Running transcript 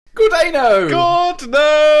Good day, no. God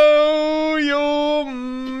no, you're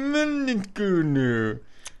Minigunu.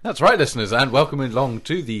 That's right, listeners, and welcome along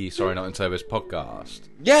to the Sorry Not in Service podcast.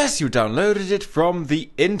 Yes, you downloaded it from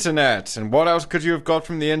the internet. And what else could you have got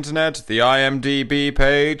from the internet? The IMDb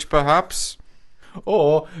page, perhaps?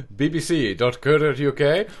 Or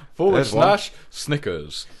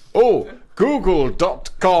bbc.co.uk/Snickers. Oh,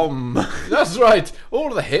 google.com. That's right, all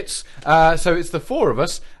of the hits. So it's the four of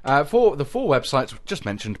us, for the four websites just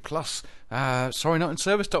mentioned, plus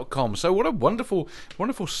sorrynotinservice.com. So what a wonderful,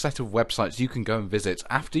 wonderful set of websites you can go and visit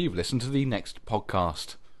after you've listened to the next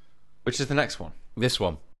podcast. Which is the next one? This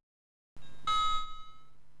one.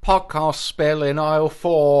 Podcast spell in aisle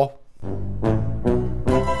 4.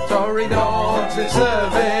 Sorry not in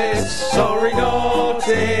service. Sorry not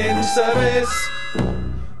in service.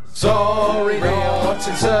 Sorry not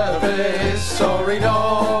in service. Sorry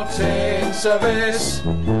not in service.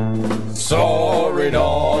 Sorry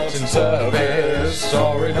not in service.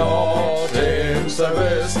 Sorry not in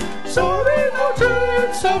service. Sorry not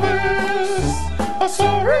in service.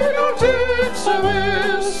 Sorry not in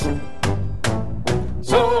service.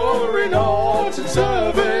 Sorry not in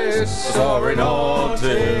service. Sorry not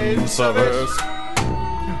in service.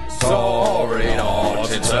 Sorry not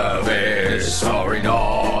in service. Sorry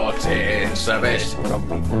not in service.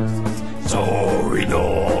 Sorry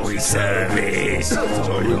not in service.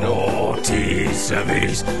 Sorry not in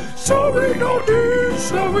service. Sorry not in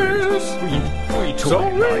service.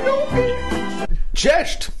 Sorry not in.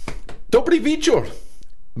 Cześć! Dobry wieczór!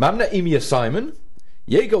 Mam na imię Simon.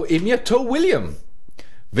 Jego imię to William.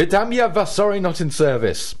 Witam ja was Sorry Not in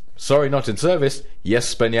Service. Sorry Not in Service, jest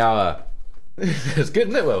wspaniała. It's good,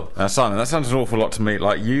 isn't it, Will? Simon, that sounds an awful lot to me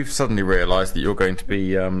like you've suddenly realised that you're going to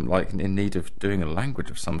be like in need of doing a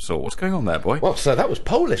language of some sort. What's going on there, boy? Well, so that was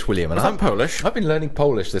Polish, William, and I'm Polish. I've been learning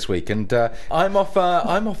Polish this week, and I'm off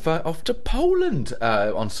to Poland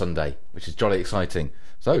on Sunday, which is jolly exciting.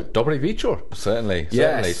 So, dobry wieczór, certainly.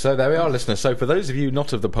 Yes. So there we are, listeners. So for those of you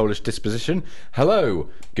not of the Polish disposition,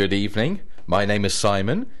 hello, good evening. My name is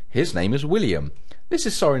Simon. His name is William. This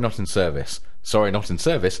is Sorry Not in Service. Sorry Not in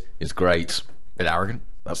Service is great. Bit arrogant.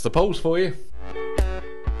 That's the polls for you.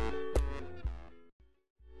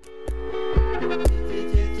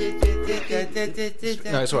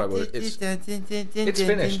 No, it's all right. Well, it's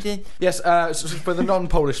finished. Yes, so for the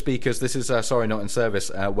non-Polish speakers, this is Sorry Not in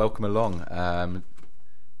Service. Welcome along.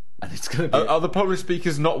 And it's going to be... Are the Polish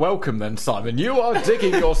speakers not welcome then, Simon? You are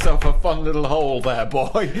digging yourself a fun little hole there,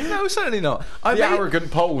 boy. No, certainly not. The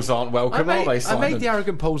arrogant Poles aren't welcome, are they, Simon? I made the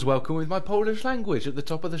arrogant Poles welcome with my Polish language at the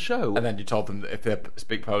top of the show. And then you told them that if they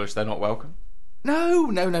speak Polish, they're not welcome?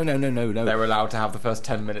 No. They're allowed to have the first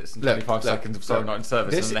 10 minutes and 25 seconds of Sorry Not in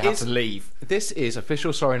Service, and they have to leave. This is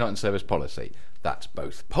official Sorry Not in Service policy. That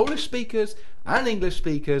both Polish speakers and English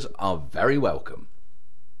speakers are very welcome.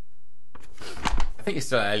 I think you're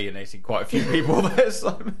still alienating quite a few people there,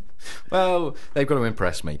 Simon. Well, they've got to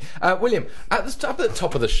impress me. William, at the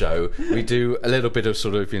top of the show, we do a little bit of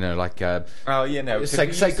sort of,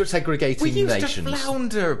 segregating we used nations. to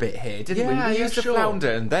flounder a bit here, didn't we? We used to sure.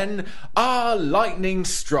 flounder, and then our lightning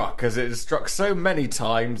struck, as it has struck so many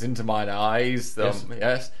times into mine eyes.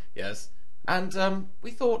 Yes. And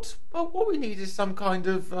we thought, well, what we need is some kind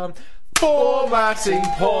of formatting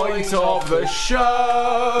point of the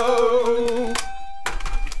show.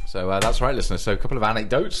 So that's right, listeners. So a couple of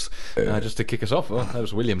anecdotes just to kick us off. Oh, that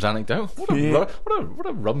was William's anecdote. What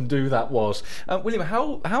a rum-do that was. William,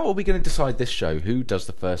 how are we going to decide this show? Who does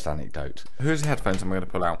the first anecdote? Whose headphones am I going to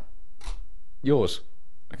pull out? Yours.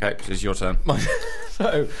 Okay, so it's your turn.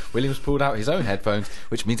 So William's pulled out his own headphones,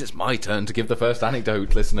 which means it's my turn to give the first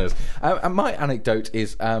anecdote, listeners. And my anecdote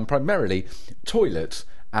is primarily toilet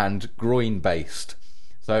and groin-based.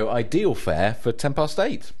 So ideal fare for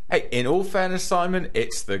 8:10. Hey, in all fairness, Simon,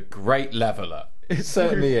 it's the Great Leveller. It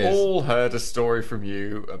certainly is. We've all heard a story from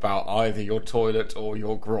you about either your toilet or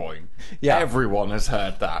your groin. Yeah. Everyone has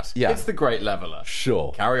heard that. Yeah. It's the Great Leveller.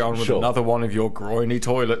 Sure. Carry on with another one of your groiny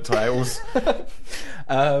toilet tales.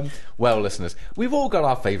 Well, listeners, we've all got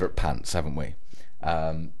our favourite pants, haven't we?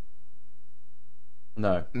 No.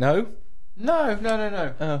 No?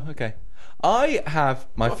 No. Oh, okay. I have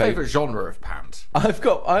my favourite genre of pant. I've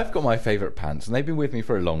got my favourite pants, and they've been with me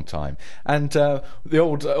for a long time. And the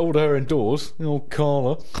old her indoors, the old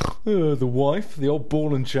Carla, the wife, the old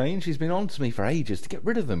ball and chain, she's been on to me for ages to get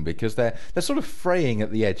rid of them because they're sort of fraying at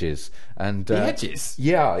the edges. And the edges?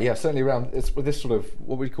 Yeah, certainly around. It's with this sort of,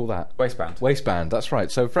 what would you call that? Waistband. That's right.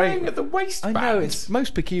 So fraying at the waistband. I know, it's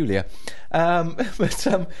most peculiar. But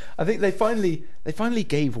I think they finally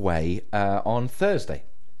gave way on Thursday.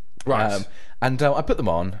 Right. And I put them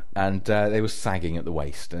on, and they were sagging at the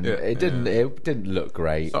waist, and it didn't look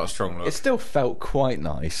great. It's not a strong look. It still felt quite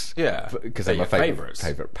nice. Yeah, because they're my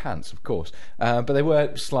favourite pants, of course. But they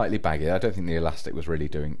were slightly baggy. I don't think the elastic was really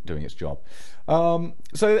doing its job.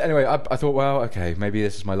 So anyway, I thought, well, okay, maybe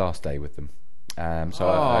this is my last day with them. So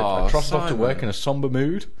I trotted off to work in a somber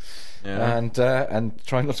mood, and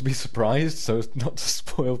trying not to be surprised, so as not to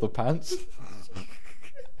spoil the pants.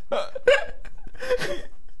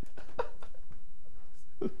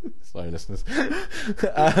 Sorry, listeners.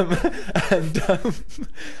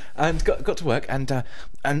 And got to work, and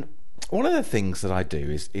one of the things that I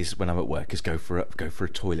do is when I'm at work is go for a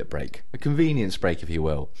toilet break, a convenience break, if you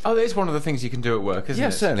will. Oh, that is one of the things you can do at work, isn't it?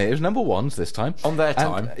 Yes, certainly. It was number ones this time. On their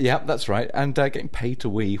time. Yeah, that's right. And getting paid to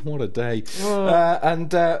wee. What a day. So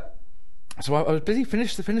I was busy,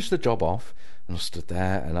 finished the job off, and I stood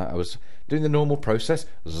there, and I was doing the normal process,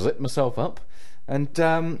 zipped myself up, and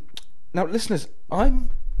now, listeners,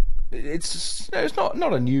 it's not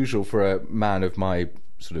unusual for a man of my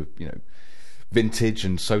sort of, vintage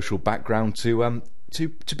and social background to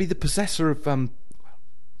be the possessor of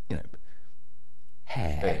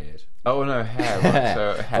hair. Beard. Oh no, hair. Right,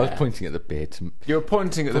 so hair. I was pointing at the beard. You were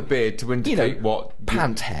pointing at the beard to indicate what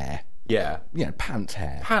pant hair. Yeah. Pant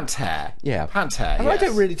hair. Pant hair. Yeah. Pant hair. And yes. I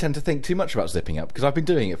don't really tend to think too much about zipping up because I've been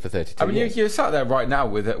doing it for 32 years. You're sat there right now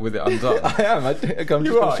with it undone. I am. I'm just going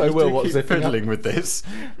to show Will what's zipping fiddling with this.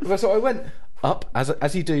 So I went up,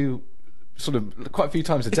 as you do sort of quite a few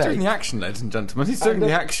times a day. He's doing the action, ladies and gentlemen. He's doing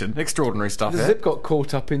the action. Extraordinary stuff. The zip got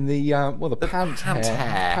caught up in the pant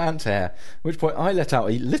hair. At which point I let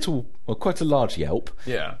out quite a large yelp.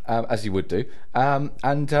 Yeah. As you would do. And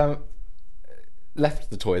left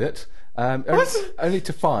the toilet. Only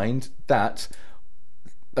to find that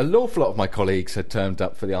an awful lot of my colleagues had turned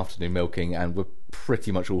up for the afternoon milking and were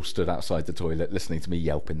pretty much all stood outside the toilet listening to me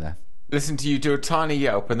yelping there. Listen to you do a tiny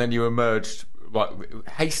yelp, and then you emerged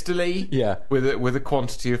hastily, with a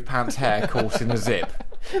quantity of pant hair caught in a zip.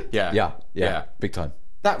 Yeah, big time.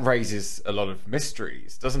 That raises a lot of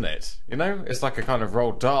mysteries, doesn't it? It's like a kind of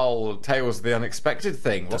Roald Dahl Tales of the Unexpected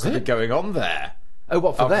thing. What could be going on there? Oh,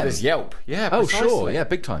 what for them? For this yelp? Yeah. Oh, precisely. sure. Yeah,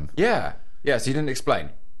 big time. Yeah. So you didn't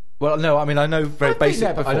explain. Well, no. I mean, I know very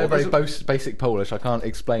basic. I know very basic Polish. I can't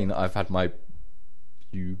explain that I've had my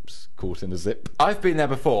pubes caught in a zip. I've been there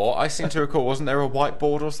before. I seem to recall. Wasn't there a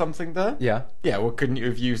whiteboard or something there? Yeah. Yeah. Well, couldn't you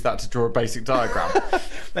have used that to draw a basic diagram?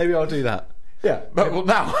 Maybe I'll do that. Yeah. But well,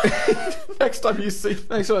 now, next time I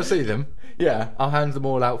see them, I'll hand them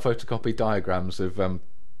all out photocopied diagrams of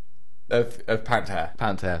pant hair.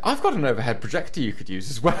 Pant hair. I've got an overhead projector you could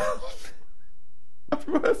use as well. That'd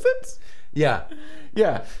be worth it. Yeah.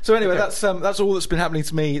 So anyway, that's all that's been happening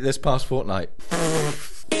to me this past fortnight.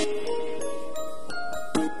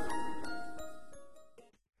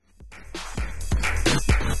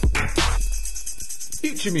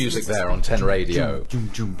 Future music there on 10 Radio.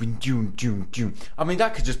 I mean,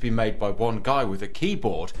 that could just be made by one guy with a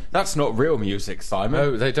keyboard. That's not real music, Simon.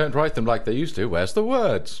 No, they don't write them like they used to. Where's the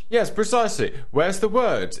words? Yes, precisely. Where's the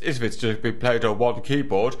words? If it's just been played on one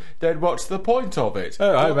keyboard, then what's the point of it?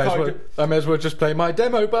 Oh, I may as well just play my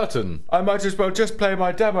demo button. I might as well just play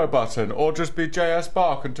my demo button, or just be J.S.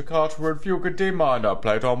 Bach and Toccata and Fugue D minor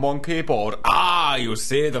played on one keyboard. Ah, you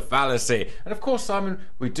see the fallacy. And of course, Simon,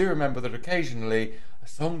 we do remember that occasionally a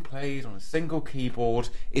song played on a single keyboard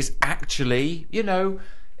is actually,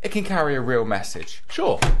 it can carry a real message.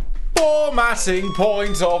 Sure. Formatting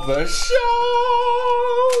point of the show!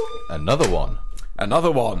 Another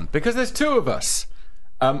one. Because there's two of us.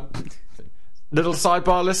 Little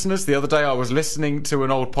sidebar, listeners. The other day I was listening to an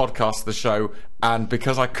old podcast of the show, and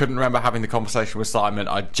because I couldn't remember having the conversation with Simon,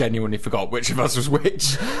 I genuinely forgot which of us was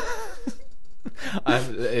which.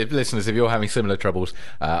 Listeners, if you're having similar troubles,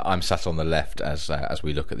 I'm sat on the left as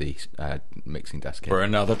we look at the mixing desk here. For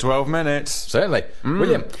another 12 minutes. Certainly.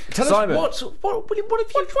 William, tell Simon, us what have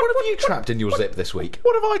you trapped in your zip this week?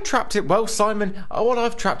 What have I trapped in? Well, Simon, what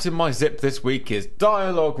I've trapped in my zip this week is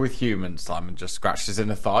dialogue with humans. Simon just scratched his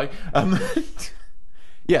inner thigh.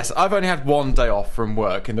 Yes, I've only had one day off from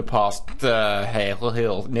work in the past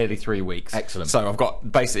nearly 3 weeks. Excellent. So I've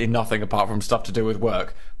got basically nothing apart from stuff to do with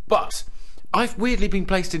work. But I've weirdly been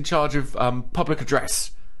placed in charge of public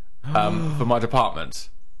address for my department.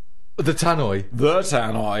 The tannoy. The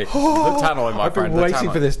tannoy, my I've friend. been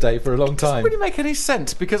waiting for this day for a long time. It doesn't really make any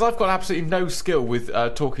sense because I've got absolutely no skill with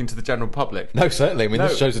talking to the general public. No, certainly. I mean,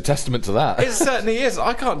 this show's a testament to that. It certainly is.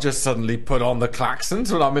 I can't just suddenly put on the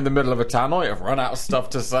klaxons when I'm in the middle of a tannoy. I've run out of stuff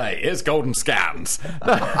to say. Here's golden scans.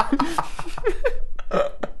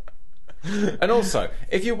 And also,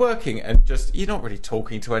 if you're working and you're not really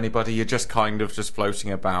talking to anybody, you're just kind of just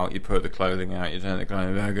floating about, you put the clothing out, you turn the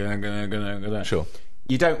clothing, Sure.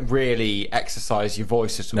 You don't really exercise your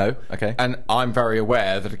voice at all. No, okay. And I'm very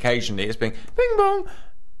aware that occasionally it's being bing bong.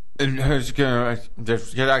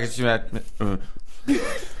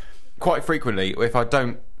 Quite frequently, if I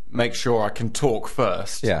don't make sure I can talk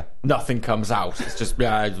first, nothing comes out. It's just which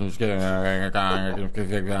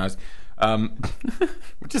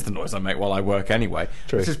is the noise I make while I work anyway.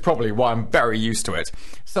 True. This is probably why I'm very used to it.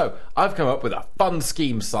 So I've come up with a fun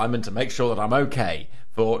scheme, Simon, to make sure that I'm okay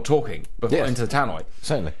for talking before into the tannoy.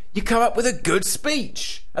 Certainly. You come up with a good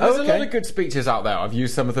speech. And there's a lot of good speeches out there. I've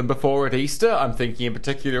used some of them before at Easter. I'm thinking in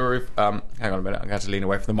particular of... hang on a minute, I'm going to lean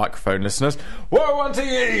away from the microphone, listeners. Woe unto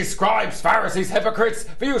ye, scribes, Pharisees, hypocrites,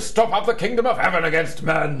 for you stop up the kingdom of heaven against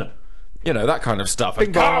men. You know, that kind of stuff.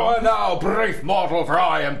 And cower now, brief mortal, for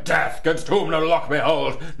I am death, against whom no lock may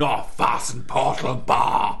hold, nor fasten portal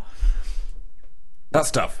bar. That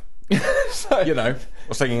stuff. So, you know,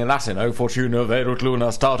 or singing in Latin, O fortuna verunt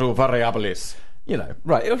luna statu variabilis. You know.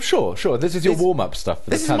 Right, sure. This is your warm-up stuff for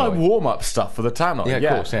the tannoy. This is my warm-up stuff for the tannoy. Yeah,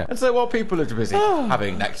 of course, yeah. And so while people are busy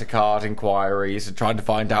having nectar card inquiries and trying to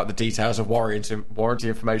find out the details of warranty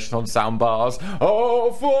information on soundbars,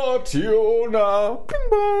 oh, fortuna, ping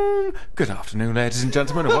bong. Good afternoon, ladies and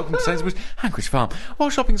gentlemen, and welcome to Sainsbury's Hankwich Farm. While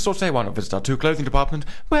shopping in store today, why not visit our 2 clothing department,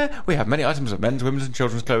 where we have many items of men's, women's and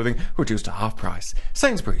children's clothing reduced to half price.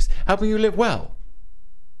 Sainsbury's, helping you live well.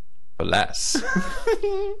 For less.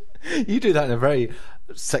 You do that in a very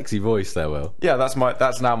sexy voice there, Will. Yeah, that's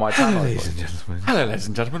now my Hello, tannoy ladies voice. and gentlemen. Hello, ladies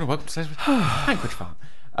and gentlemen, and welcome to Sainsbury's Hankwich Farm.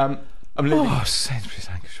 I'm leaving. Oh, Sainsbury's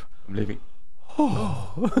Hankwich Farm. I'm leaving.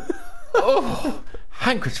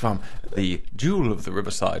 Hankwich Farm, the jewel of the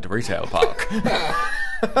Riverside Retail Park.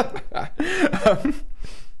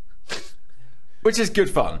 Which is good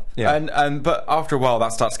fun. Yeah. But after a while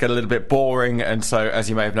that starts to get a little bit boring, and so as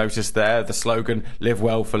you may have noticed there, the slogan "Live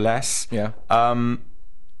well for less." Yeah.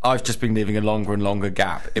 I've just been leaving a longer and longer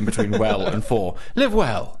gap in between well and for. Live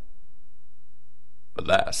well for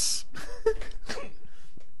less.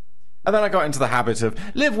 And then I got into the habit of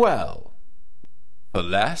live well for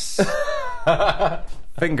less.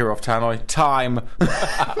 Finger off tannoy. Time.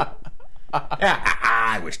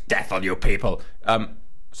 I wish death on you people.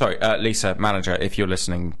 Sorry, Lisa, manager, if you're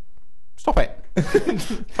listening, stop it.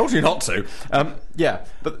 Told you not to. Yeah,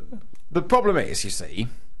 but the problem is, you see,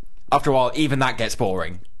 after a while, even that gets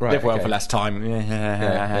boring. Right, Live well okay. for less time.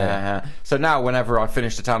 Yeah. So now, whenever I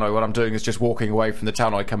finish the tannoy, what I'm doing is just walking away from the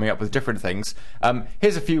tannoy, coming up with different things.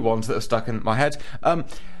 Here's a few ones that are stuck in my head.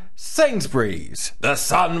 Sainsbury's, the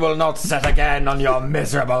sun will not set again on your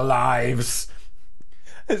miserable lives.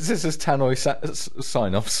 This is tannoy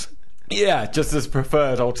sign-offs. Yeah, just as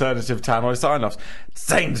preferred alternative tannoy sign-offs.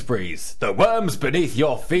 Sainsbury's, the worms beneath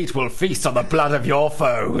your feet will feast on the blood of your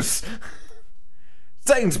foes.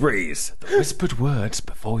 Sainsbury's, the whispered words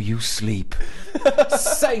before you sleep.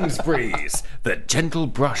 Sainsbury's, the gentle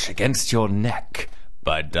brush against your neck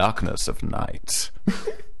by darkness of night.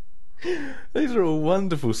 These are all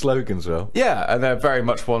wonderful slogans, Will. Yeah, and they're very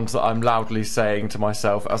much ones that I'm loudly saying to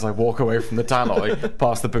myself as I walk away from the tannoy,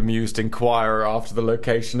 past the bemused inquirer after the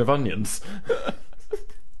location of onions.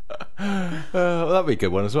 Well, that'd be a good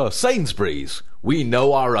one as well. Sainsbury's, we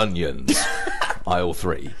know our onions. Aisle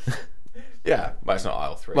 3. Yeah, well, it's not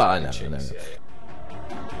aisle 3. Well, I know. Yeah.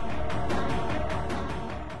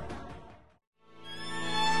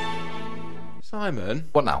 Simon,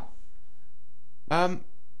 What now?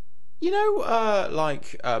 you know,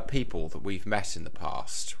 people that we've met in the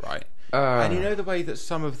past, right? And you know the way that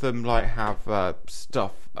some of them have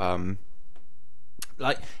stuff,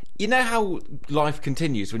 you know how life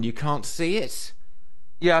continues when you can't see it?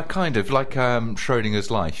 Yeah, kind of like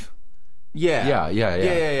Schrodinger's life.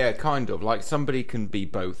 Yeah, kind of. Like somebody can be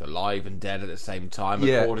both alive and dead at the same time,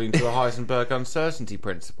 Yeah. according to the Heisenberg uncertainty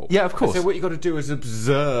principle. Yeah, of course. And so what you got to do is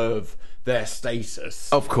observe their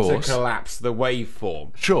status. Of course. To collapse the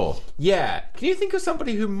waveform. Sure. Yeah. Can you think of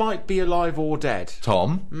somebody who might be alive or dead?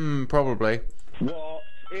 Tom? Probably. What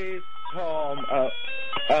is Tom up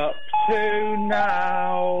to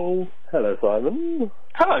now? Hello, Simon.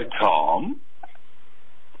 Hello, Tom.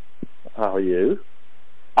 How are you?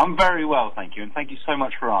 I'm very well, thank you, and thank you so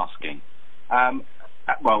much for asking.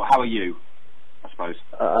 Well, how are you, I suppose?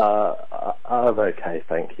 I'm okay,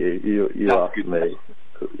 thank you. You That's asked good. me.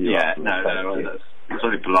 No, that's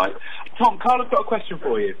very polite. Tom, Carla's got a question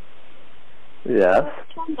for you. Yes.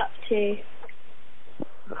 Tom's up to.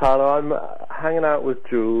 Carla, I'm hanging out with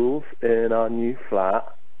Jules in our new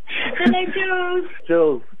flat. Hello, Jules.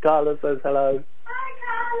 Jules, Carla says hello. Hi,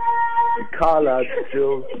 Carla,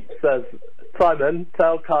 Jules says... Simon,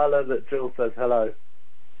 tell Carla that Jules says hello.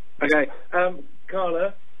 Okay,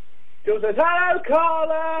 Carla. Jules says, hello,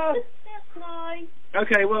 Carla! Hi.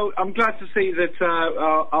 Okay, well, I'm glad to see that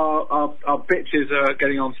our bitches are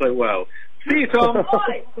getting on so well. See you, Tom.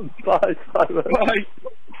 Bye. Bye, Simon. Bye.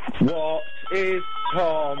 What is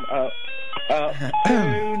Tom up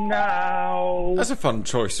to now? That's a fun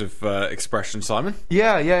choice of expression, Simon.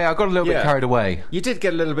 Yeah, I got a little bit Yeah. carried away. You did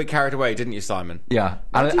get a little bit carried away, didn't you, Simon? Yeah,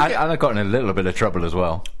 and I got in a little bit of trouble as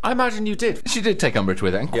well. I imagine you did. She did take umbrage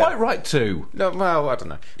with it, and quite right too. No, well, I don't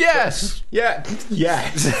know. Yes! Yeah.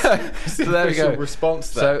 So there we go. Response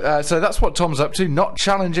there. So that's what Tom's up to, not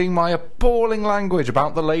challenging my appalling language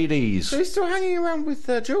about the ladies. So he's still hanging around with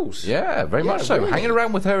Jules? Yeah, very much so. really? Hanging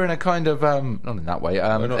around with her in a kind of not in that way.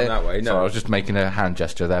 not in that way, no. Sorry, I was just making a hand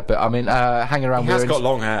gesture there, but I mean, hanging around He with has her got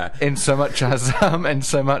long hair. in so much as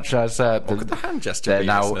What could the hand gesture they're be,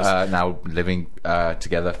 now listeners? now living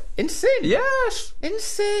together. In sin? Yes, In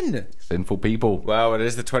sin. sinful people. Well, it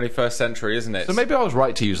is the 21st century, isn't it? So maybe I was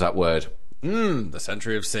right to use that word. The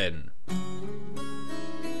century of sin.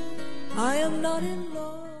 I am not in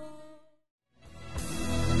love.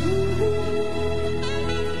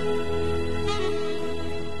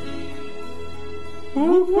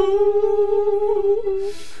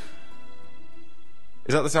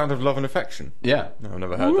 Is that the sound of love and affection? Yeah. No, I've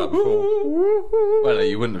never heard that before. Well, no,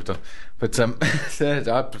 you wouldn't have done. But I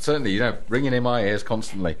certainly, ringing in my ears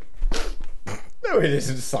constantly. No, it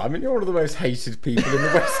isn't, Simon. You're one of the most hated people in the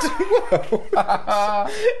Western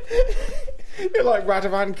world. You're like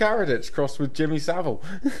Radovan Karadzic crossed with Jimmy Savile.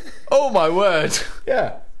 Oh my word!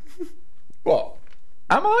 Yeah. What?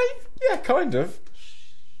 Am I? Yeah, kind of.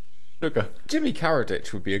 Sugar. Jimmy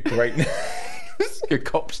Karadzic would be a great name. Your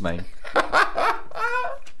cop's name.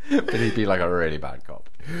 But he'd be like a really bad cop.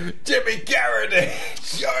 Jimmy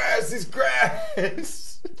Karadzic! Your ass is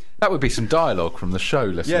grass! That would be some dialogue from the show,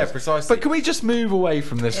 listeners. Yeah, precisely. But can we just move away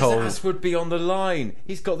from this His whole... ass would be on the line.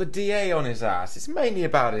 He's got the DA on his ass. It's mainly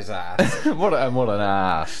about his ass. what an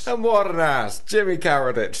ass. And what an ass. Jimmy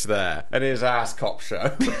Karadzic there. And his ass cop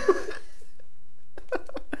show.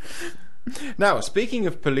 Now, speaking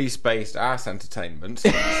of police-based ass entertainment,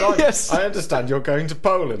 Simon, Yes. I understand you're going to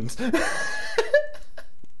Poland.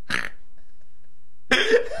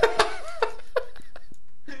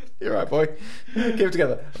 You're right, boy. Keep it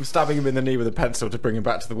together. I'm stabbing him in the knee with a pencil to bring him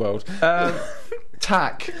back to the world.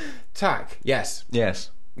 Tack. Tack. Yes.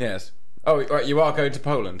 Yes. Yes. Oh, right, you are going to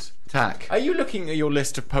Poland. Tack. Are you looking at your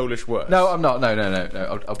list of Polish words? No, I'm not. No.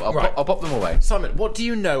 I'll pop them away. Simon, what do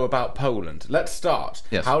you know about Poland? Let's start.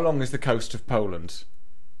 Yes. How long is the coast of Poland?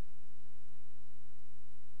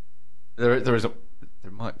 There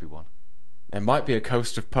might be one. There might be a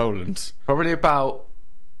coast of Poland. Probably about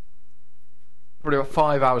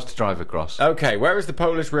 5 hours to drive across. Okay, where is the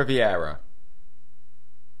Polish Riviera?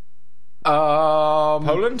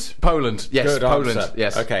 Poland? Poland. Yes, Good Poland. answer.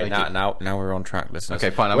 Yes. Okay, thank you. now we're on track, listeners.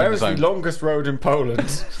 Okay, fine, I'm Where in is the the zone. longest road in Poland?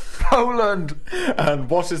 Poland. And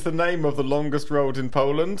what is the name of the longest road in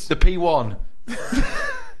Poland? The P1.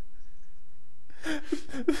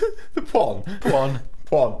 The Pon.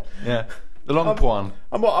 Pon. Yeah. The long Pwan.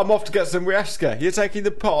 I'm off to get some Rieszka. You're taking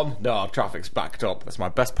the Pon? No, traffic's backed up. That's my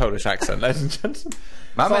best Polish accent, ladies and gentlemen.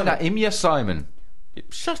 Mamy na imię Simon.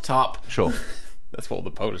 Shut up. Sure. That's what all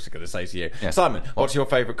the Polish are going to say to you. Yeah. Simon, what's your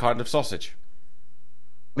favourite kind of sausage?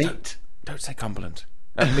 Meat. Don't say Cumberland.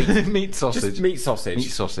 Meat. Meat sausage. Just meat sausage.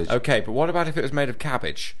 Meat sausage. Okay, but what about if it was made of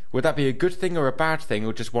cabbage? Would that be a good thing or a bad thing,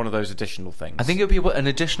 or just one of those additional things? I think it would be an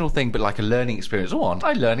additional thing, but like a learning experience. Oh, aren't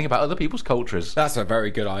I learning about other people's cultures? That's a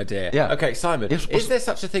very good idea. Yeah. Okay, Simon, Yes, is there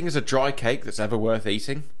such a thing as a dry cake that's ever worth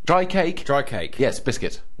eating? Dry cake? Dry cake. Yes,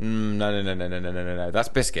 biscuit. No. That's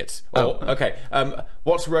biscuits. Oh. Or, okay.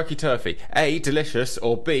 What's rurky turfy? A, delicious,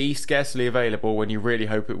 or B, scarcely available when you really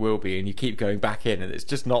hope it will be, and you keep going back in, and it's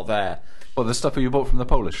just not there. Well, the stuff you bought from the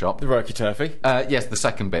Polish shop? The rurky turfy. Yes, the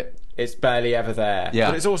second bit. It's barely ever there. Yeah.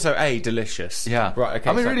 But it's also A, delicious. Yeah. Right, okay.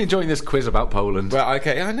 I'm so- really enjoying this quiz about Poland. Well,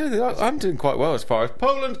 okay, I know that I'm doing quite well as far as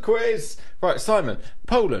Poland quiz. Right, Simon,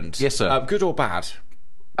 Poland. Yes, sir. Good or bad?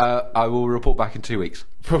 I will report back in 2 weeks.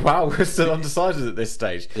 Wow, we're still undecided at this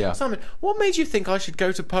stage. Yeah. Simon, what made you think I should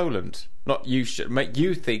go to Poland? Not you should. Make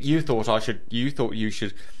you think. You thought I should. You thought you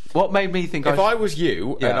should. What made me think If I was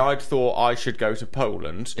you and Yeah. I'd thought I should go to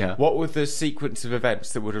Poland, Yeah. what were the sequence of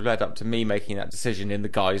events that would have led up to me making that decision in the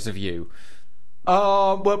guise of you?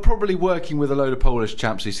 Well, probably working with a load of Polish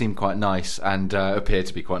chaps who seemed quite nice and appeared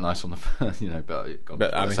to be quite nice on the,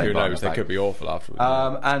 But I mean, who knows? They could be awful afterwards.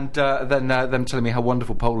 And then them telling me how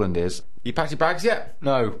wonderful Poland is. You packed your bags yet?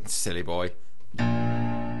 No. Silly boy.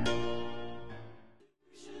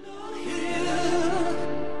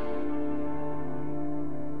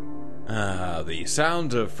 the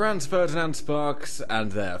sound of Franz Ferdinand Sparks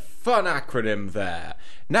and their fun acronym there.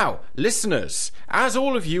 Now, listeners, as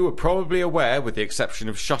all of you are probably aware, with the exception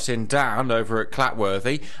of Shut-In Dan over at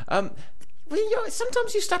Clatworthy,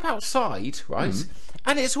 sometimes you step outside, right?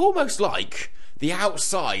 And it's almost like the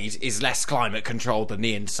outside is less climate controlled than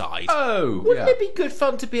the inside. Oh, Wouldn't it be good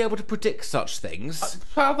fun to be able to predict such things?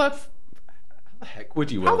 How the heck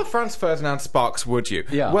would you? How the Franz Ferdinand Sparks would you?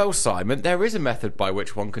 Yeah. Well, Simon, there is a method by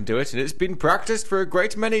which one can do it, and it's been practised for a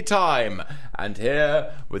great many time. And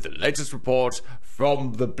here, with the latest report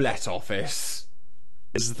from the Blett office,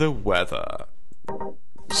 is the weather.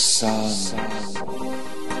 Sun,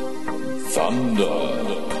 thunder,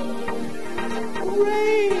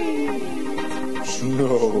 rain,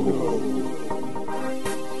 snow,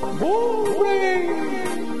 more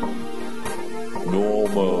rain,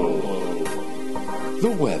 normal. The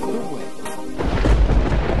weather.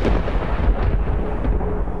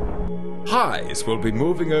 Highs will be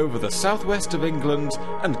moving over the southwest of England,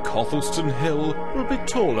 and Cothelstone Hill will be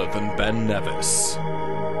taller than Ben Nevis.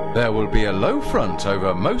 There will be a low front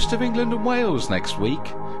over most of England and Wales next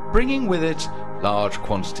week, bringing with it large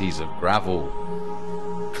quantities of gravel.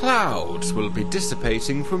 Clouds will be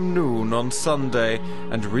dissipating from noon on Sunday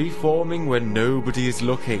and reforming when nobody is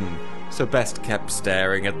looking, so best kept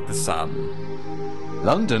staring at the sun.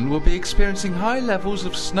 London will be experiencing high levels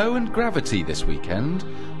of snow and gravity this weekend,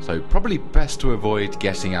 so probably best to avoid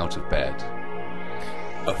getting out of bed.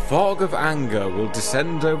 A fog of anger will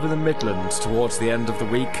descend over the Midlands towards the end of the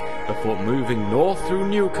week before moving north through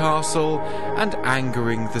Newcastle and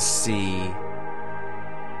angering the sea.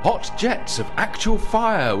 Hot jets of actual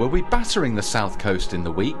fire will be battering the south coast in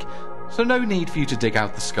the week, so no need for you to dig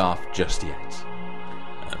out the scarf just yet.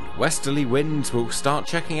 Westerly winds will start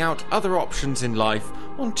checking out other options in life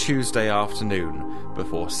on Tuesday afternoon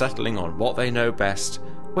before settling on what they know best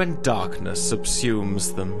when darkness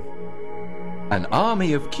subsumes them. An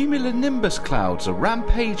army of cumulonimbus clouds are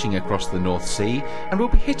rampaging across the North Sea and will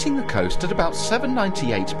be hitting the coast at about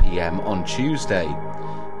 7:98 p.m. on Tuesday.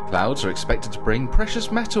 Clouds are expected to bring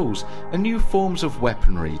precious metals and new forms of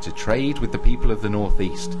weaponry to trade with the people of the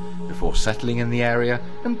northeast before settling in the area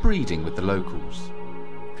and breeding with the locals.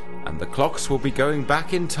 And the clocks will be going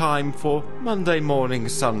back in time for Monday morning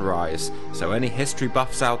sunrise, so any history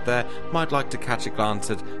buffs out there might like to catch a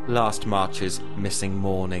glance at last March's missing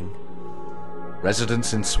morning.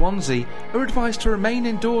 Residents in Swansea are advised to remain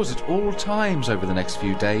indoors at all times over the next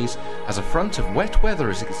few days, as a front of wet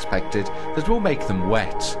weather is expected that will make them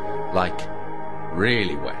wet, like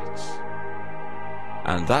really wet.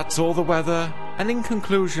 And that's all the weather, and in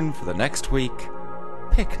conclusion for the next week,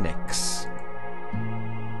 picnics.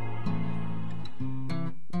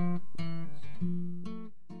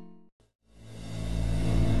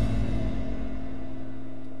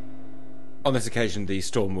 On this occasion, the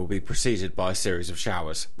storm will be preceded by a series of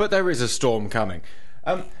showers. But there is a storm coming.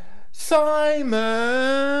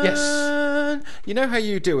 Simon! Yes? You know how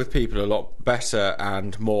you deal with people a lot better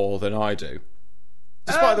and more than I do?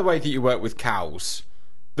 Despite the way that you work with cows.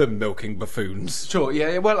 The milking buffoons. Sure,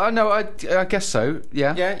 yeah, well, I know, I guess so,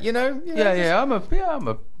 yeah. Yeah, you know? Yeah, I'm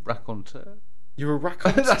a raconteur. You're a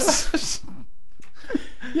raconteur?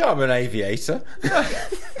 Yeah, I'm an aviator.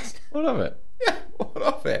 What of it? Yeah, what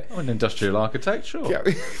of it? I'm an industrial architect, sure.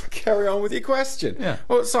 Carry on with your question. Yeah.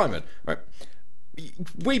 Well, Simon, right,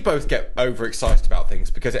 we both get overexcited about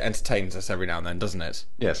things because it entertains us every now and then, doesn't it?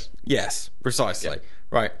 Yes. Yes, precisely. Yeah.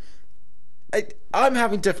 Right. I'm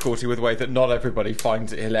having difficulty with the way that not everybody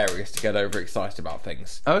finds it hilarious to get overexcited about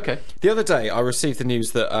things. Oh, okay. The other day, I received the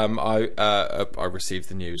news that I received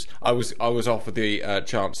the news. I was offered the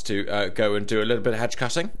chance to go and do a little bit of hedge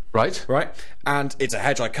cutting. Right. And it's a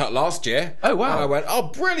hedge I cut last year. Oh, wow. And I went, oh,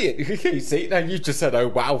 brilliant. You see, now you just said, oh,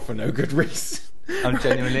 wow, for no good reason. I'm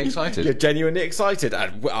genuinely excited. You're genuinely excited.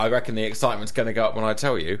 And I reckon the excitement's going to go up when I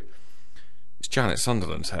tell you. It's Janet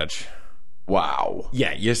Sunderland's hedge. Wow.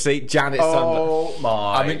 Yeah, you see, Janet Sunderland. Oh,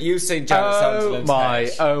 my. I mean, you've seen Janet Sunderland's hedge.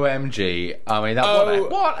 Oh, my OMG. I mean,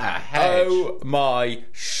 what a hedge. Oh, my.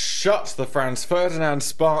 Shut the Franz Ferdinand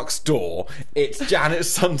Sparks door. It's Janet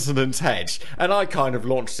Sunderland's hedge. And I kind of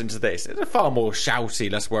launched into this in a far more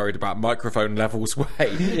shouty, less worried about microphone levels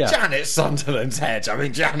way. Yeah. Janet Sunderland's hedge. I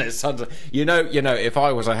mean, Janet Sunderland. You know, if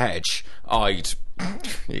I was a hedge, I'd...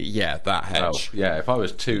 Yeah, that hedge. Oh, yeah, if I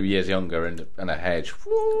was 2 years younger and a hedge.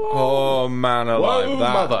 Whoa. Oh, man alive. Whoa,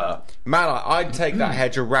 that. mother. Man, I'd take that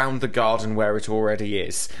hedge around the garden where it already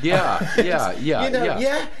is. Yeah. Yeah,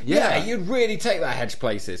 you'd really take that hedge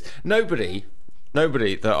places. Nobody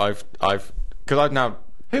that I've, because I've now...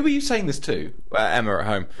 Who were you saying this to? Emma at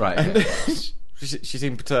home. Right. And She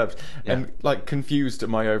seemed perturbed and like confused at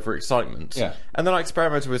my overexcitement. Yeah. And then I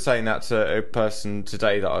experimented with saying that to a person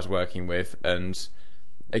today that I was working with, and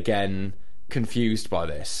again confused by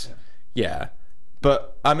this. Yeah.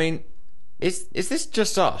 But I mean, is this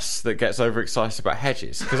just us that gets overexcited about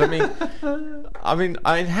hedges? Because I mean,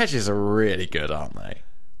 hedges are really good, aren't they?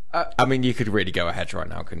 I mean, you could really go a hedge right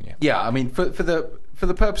now, couldn't you? Yeah, I mean, for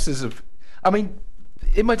the purposes of, I mean,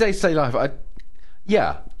 in my day-to-day life, I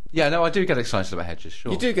do get excited about hedges.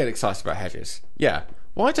 Sure, You do get excited about hedges. Yeah.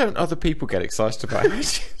 Why don't other people get excited about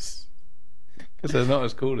hedges? because they're not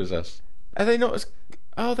as cool as us. Are they not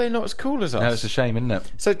as cool as us? No, it's a shame, isn't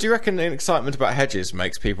it? So do you reckon the excitement about hedges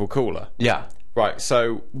makes people cooler? Yeah. Right,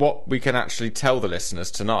 so what we can actually tell the listeners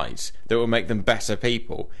tonight that will make them better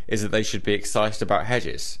people is that they should be excited about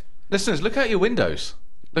hedges. Listeners, look out your windows.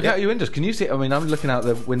 Look out your windows. Can you see? I mean, I'm looking out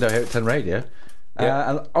the window here at 10 Radio.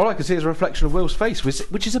 And all I can see is a reflection of Will's face,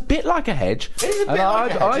 which is a bit like a hedge. It is a bit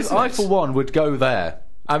like a hedge, isn't I, it? for one, would go there.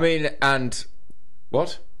 I mean, and...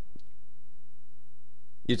 What?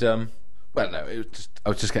 You'd, Well, no, I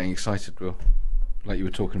was just getting excited, Will. Like you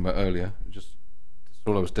were talking about earlier. That's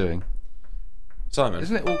all I was doing. Simon.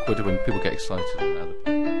 Isn't it awkward when people get excited about other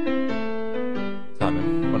people?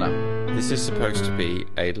 Simon. Well, no. This is supposed to be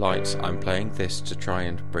a light. I'm playing this to try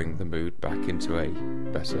and bring the mood back into a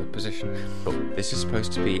better position. This is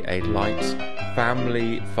supposed to be a light,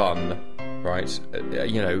 family fun, right?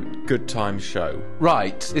 Good time show.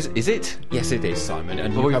 Right. Is it? Yes, it is, Simon.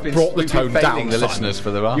 And Well, you have brought the tone down, the Simon. listeners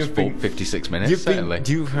for the last You've been- 56 minutes, certainly.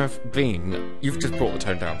 You've just brought the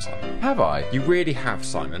tone down, Simon. Have I? You really have,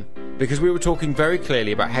 Simon. Because we were talking very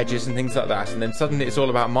clearly about hedges and things like that, and then suddenly it's all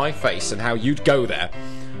about my face and how you'd go there.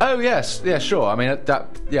 Oh, yes. Yeah, sure. I mean,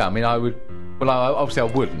 I would... Well, obviously I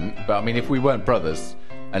wouldn't, but I mean, if we weren't brothers,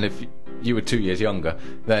 and if you were 2 years younger,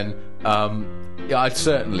 then, I'd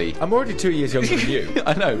certainly... I'm already 2 years younger than you.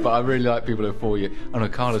 I know, but I really like people who are 4 years... Oh, no,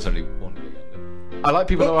 Carla's only 1 year younger. I like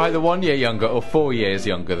people who are either 1 year younger or 4 years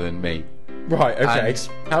younger than me. Right, okay. And-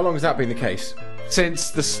 How long has that been the case? Since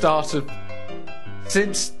the start of...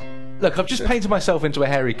 Look, I've just painted myself into a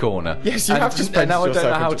hairy corner. Yes, you and, have just and now I painted don't know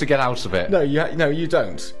yourself how into- to get out of it. No, you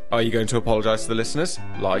don't. Are you going to apologise to the listeners?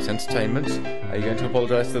 Light entertainment. Are you going to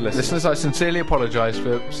apologise to the listeners? Listeners, I sincerely apologise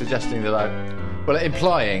for suggesting that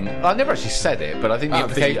implying... I never actually said it, but I think the I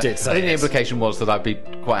don't think you did say I think the it. implication was that I'd be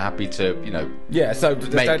quite happy to, Yeah, so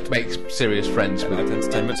make serious friends Light with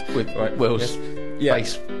entertainment Will's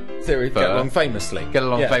face. Get along famously. Get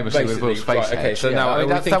along famously with Will's face. Right, okay, head. so Yeah, now I mean,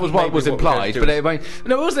 that was what was implied, but it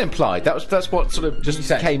wasn't implied. That's what sort of just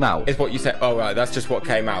came out. It's what you said. Oh, right, that's just what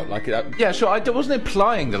came out. Like that. Yeah, sure. I wasn't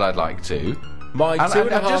implying that I'd like to. My And-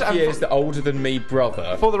 2.5 and years older than me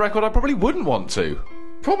brother. For the record, I probably wouldn't want to.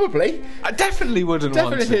 Probably. I definitely wouldn't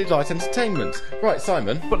want Definitely to. light entertainment. Right,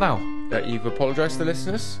 Simon. But now, You've apologised to the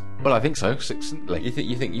listeners? well, I think so. Succinctly.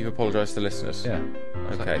 You think you've apologised to the listeners? Yeah.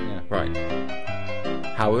 Okay. Yeah. Right.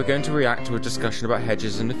 How are we going to react to a discussion about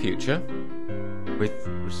hedges in the future? With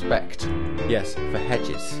respect. Yes, for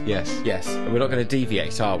hedges. Yes. Yes. And we're not going to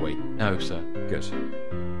deviate, are we? No, sir. Good.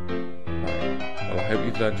 Right. Well, I hope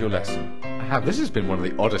you've learned your lesson. I have. This has been one of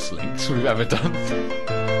the oddest links we've ever done.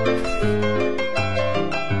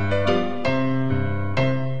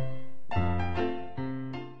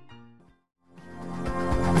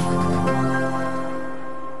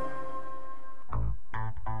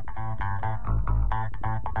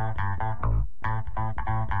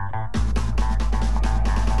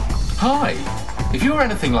 Hi! If you're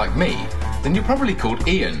anything like me, then you're probably called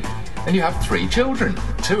Ian, and you have 3 children,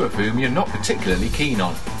 2 of whom you're not particularly keen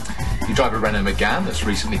on. You drive a Renault Megane that's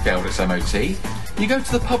recently failed its MOT. You go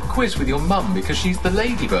to the pub quiz with your mum because she's the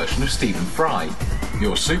lady version of Stephen Fry.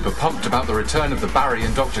 You're super pumped about the return of the Barry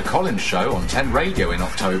and Dr. Collins show on 10 Radio in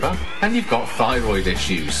October, and you've got thyroid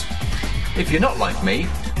issues. If you're not like me,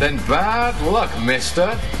 then bad luck,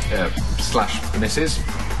 Mr. /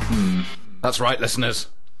 Mrs. That's right, listeners.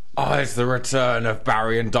 Oh, it's the return of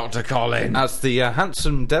Barry and Dr. Colin. As the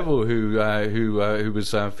handsome devil who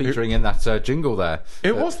was featuring in that jingle there.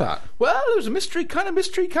 Who was that? Well, it was a mystery kind of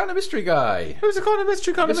mystery guy. Who's a kind of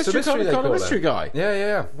mystery, kind of Mr. mystery, kind they of call mystery him. guy?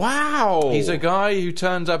 Yeah. Wow. He's a guy who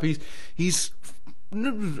turns up. He's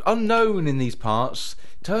unknown in these parts.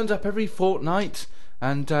 Turns up every fortnight,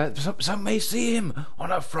 and some may see him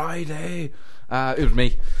on a Friday. It was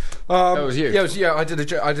me. That was you. Yeah, I did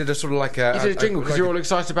a sort of like a. You did a jingle because you're all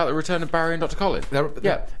excited about the return of Barry and Dr. Colin.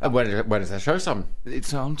 Yeah. And when is that show, Simon?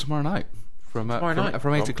 It's on tomorrow night. From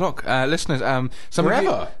 8 o'clock. Listeners,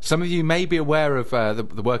 some of you may be aware of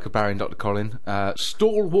the work of Barry and Dr. Colin.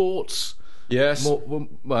 Stalwarts Yes. Well,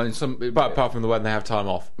 in some, But apart from when they have time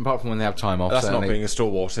off. apart from when they have time off. That's certainly. not being a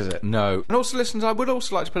stalwart, is it? No. And also, listeners, I would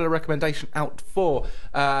also like to put a recommendation out for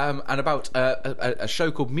and about a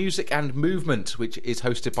show called Music and Movement, which is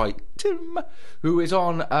hosted by Tim, who is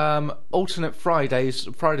on alternate Fridays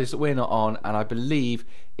that we're not on, and I believe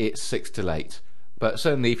it's 6 till 8. But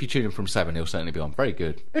certainly, if you tune in from 7, he'll certainly be on. Very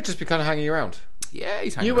good. He'll just be kind of hanging around. Yeah,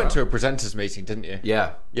 he's hanging You around. went to a presenters meeting, didn't you?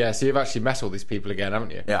 Yeah. Yeah, so you've actually met all these people again,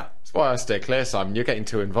 haven't you? Yeah. That's why I stay clear, Simon. You're getting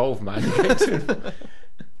too involved, man.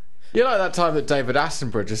 You're like that time that David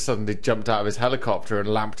Attenborough just suddenly jumped out of his helicopter and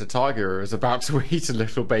lamped a tiger who was about to eat a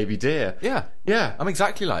little baby deer. Yeah. Yeah. I'm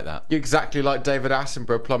exactly like that. You're exactly like David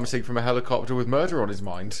Attenborough plummeting from a helicopter with murder on his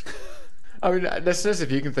mind. I mean, listeners,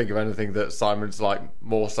 if you can think of anything that Simon's like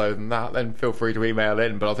more so than that, then feel free to email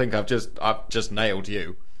in. But I think I've just nailed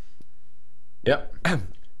you. Yep,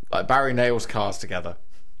 like Barry nails cars together.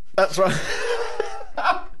 That's right.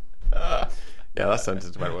 Yeah, that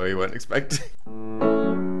sentence went where you weren't expecting.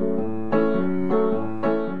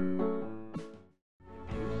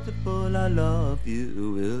 Beautiful, I love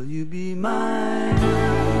you. Will you be mine?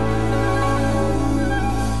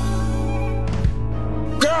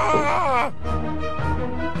 Ah!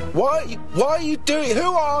 Why are you doing?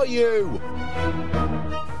 Who are you?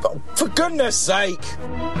 Oh, for goodness sake!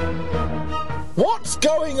 What's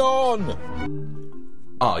going on?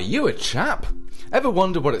 Are you a chap? Ever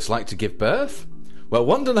wonder what it's like to give birth? Well,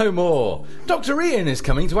 wonder no more. Dr. Ian is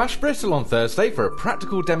coming to Ashbrittle on Thursday for a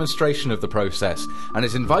practical demonstration of the process and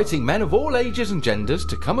is inviting men of all ages and genders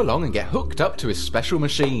to come along and get hooked up to his special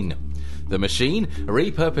machine. The machine, a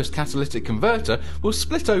repurposed catalytic converter, will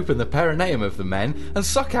split open the perineum of the men and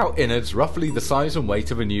suck out innards roughly the size and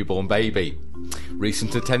weight of a newborn baby.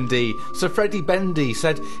 Recent attendee Sir Freddie Bendy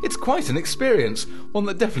said, "It's quite an experience, one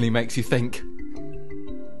that definitely makes you think."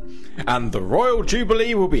 And the Royal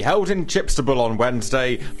Jubilee will be held in Chipsterbull on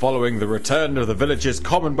Wednesday, following the return of the village's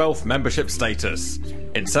Commonwealth membership status.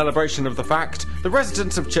 In celebration of the fact, the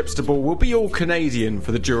residents of Chipsterbull will be all Canadian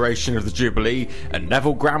for the duration of the Jubilee, and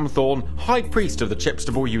Neville Gramthorne, High Priest of the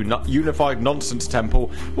Chipsterbull Unified Nonsense Temple,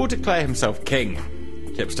 will declare himself King.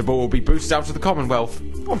 Chipsterbull will be booted out of the Commonwealth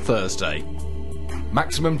on Thursday.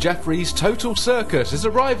 Maximum Jeffries' Total Circus is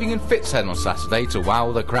arriving in Fitzhead on Saturday to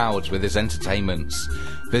wow the crowds with his entertainments.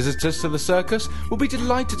 Visitors to the circus will be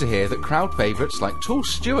delighted to hear that crowd favourites like Tall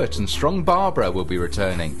Stuart and Strong Barbara will be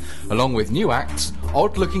returning, along with new acts,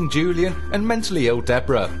 odd-looking Julian and mentally ill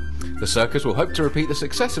Deborah. The circus will hope to repeat the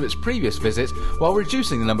success of its previous visit while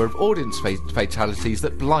reducing the number of audience fatalities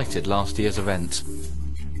that blighted last year's event.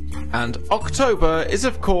 And October is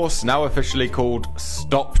of course now officially called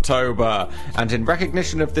Stoptober, and in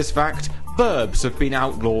recognition of this fact, verbs have been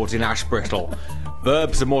outlawed in Ashbrittle.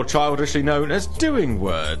 Verbs are more childishly known as doing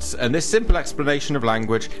words, and this simple explanation of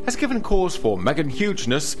language has given cause for Megan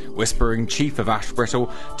Hugeness, Whispering Chief of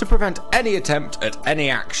Ashbrittle, to prevent any attempt at any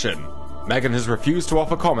action. Megan has refused to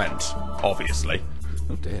offer comment, obviously.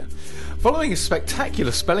 Oh dear. Following a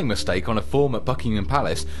spectacular spelling mistake on a form at Buckingham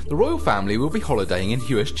Palace, the royal family will be holidaying in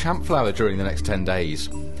Hewish Champflower during the next 10 days.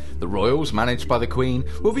 The royals, managed by the Queen,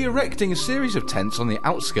 will be erecting a series of tents on the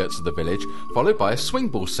outskirts of the village, followed by a swing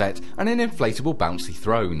ball set and an inflatable bouncy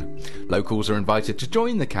throne. Locals are invited to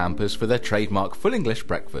join the campers for their trademark full English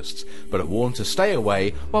breakfasts, but are warned to stay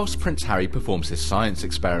away whilst Prince Harry performs his science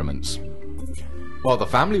experiments. While the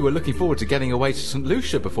family were looking forward to getting away to St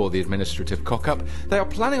Lucia before the administrative cock-up, they are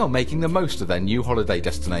planning on making the most of their new holiday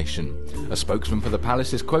destination. A spokesman for the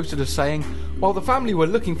palace is quoted as saying, "While the family were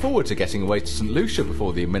looking forward to getting away to St Lucia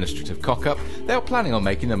before the administrative cock-up, they are planning on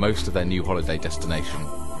making the most of their new holiday destination."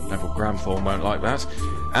 Neville Gramthorne won't like that.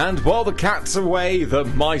 And while the cat's away, the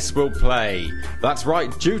mice will play. That's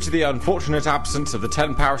right, due to the unfortunate absence of the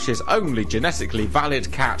 10 parishes' only genetically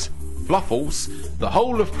valid cat, Fluffles, the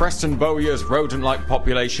whole of Preston Bowyer's rodent-like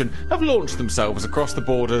population have launched themselves across the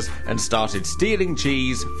borders and started stealing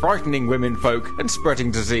cheese, frightening womenfolk and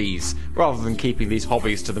spreading disease, rather than keeping these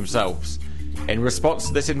hobbies to themselves. In response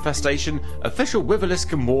to this infestation, official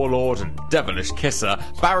Wiveliscombe warlord and devilish kisser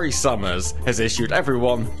Barry Summers has issued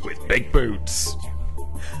everyone with big boots.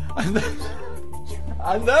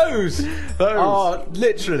 And those are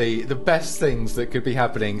literally the best things that could be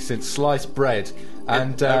happening since sliced bread.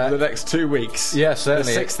 And over the next 2 weeks, yeah,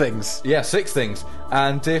 certainly there's 6 things. Yeah, 6 things.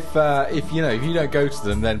 And if you don't go to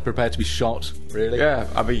them, then prepare to be shot. Really? Yeah,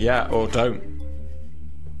 I mean, yeah, or don't.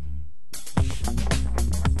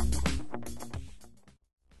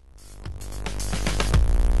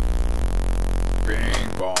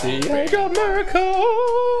 Diego Miracle!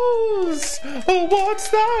 miracles! Oh, what's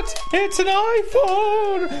that? It's an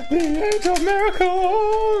iPhone! The age of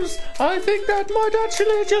miracles! I think that might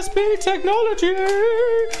actually just be technology!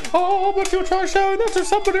 Oh, but you try showing that to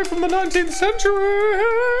somebody from the 19th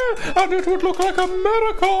century, and it would look like a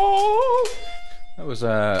miracle! That was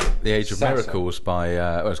The Age of Miracles by,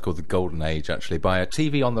 it's called The Golden Age, actually, by a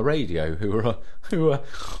TV on the radio, who were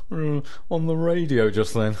on the radio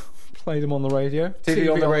just then. Played them on the radio.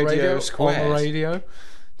 TV on the radio squared. On the radio.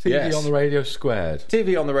 TV on the radio squared.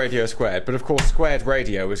 TV on the radio squared, but of course squared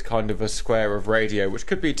radio is kind of a square of radio, which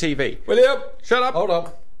could be TV. William! Shut up! Hold on.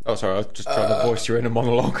 Oh, sorry, I was just trying to voice you in a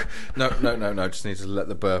monologue. No, just need to let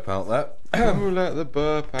the burp out there. Let the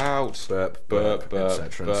burp out. Burp,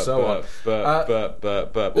 etc. and so on. Burp.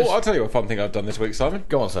 Oh, I'll tell you a fun thing I've done this week, Simon.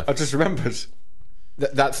 Go on, sir. I just remembered. Is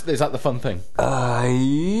that the fun thing?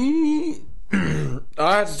 I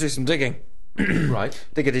had to do some digging. Right.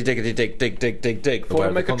 Diggity, dig. For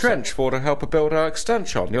to make a trench, for to help build our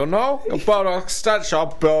extension, you know? You build an extension,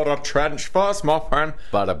 build a trench first, my friend.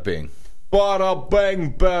 Bada bing. Bada bang,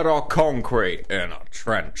 better concrete in a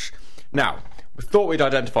trench. Now, we thought we'd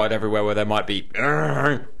identified everywhere where there might be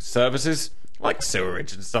services, like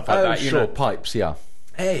sewerage and stuff like that. Sure, pipes, yeah.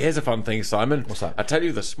 Hey, here's a fun thing, Simon. What's that? I tell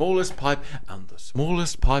you, the smallest pipe, and the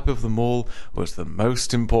smallest pipe of them all was the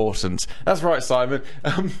most important. That's right, Simon.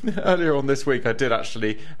 Earlier on this week, I did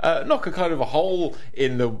actually knock a kind of a hole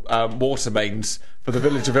in the water mains for the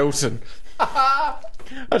village of Ilton.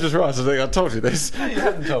 I just realised I think I told you this. No, you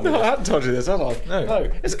hadn't told me. No, I hadn't told you this, had I?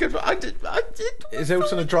 No. It's good. But I did. Is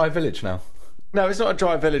Ilton a dry village now? No, it's not a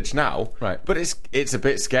dry village now. Right. But it's a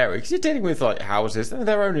bit scary because you're dealing with like houses.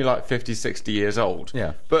 They're only like 50, 60 years old.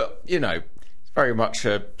 Yeah. But, you know, it's very much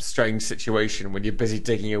a strange situation when you're busy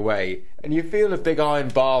digging away and you feel a big iron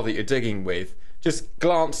bar that you're digging with just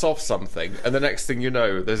glance off something, and the next thing you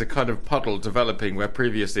know, there's a kind of puddle developing where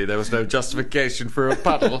previously there was no justification for a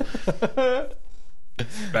puddle.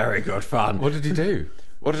 Very good fun. What did you do?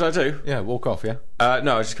 What did I do? Yeah, walk off, yeah?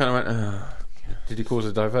 No, I just kind of went, Did you cause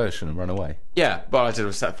a diversion and run away? Yeah, what I did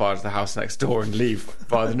was set fire to the house next door and leave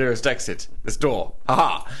via the nearest exit, this door.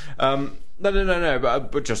 Haha. No.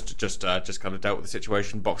 But just kind of dealt with the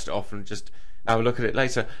situation, boxed it off, and just have a look at it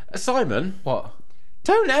later. Simon, What?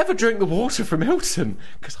 don't ever drink the water from Hilton,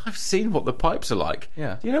 because I've seen what the pipes are like.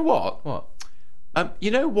 Yeah. Do you know what? What? You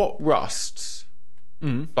know what rusts?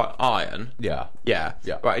 Like iron. Yeah. Yeah.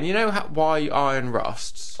 Yeah. Right, and you know why iron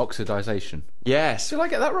rusts? Oxidisation. Yes. Did I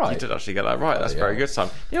get that right? You did actually get that right. That's yeah. very good,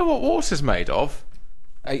 Simon. You know what water's made of?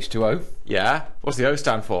 H2O. Yeah. What's the O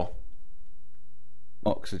stand for?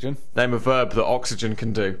 Oxygen. Name a verb that oxygen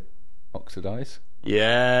can do. Oxidise.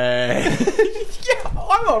 Yeah. Yeah,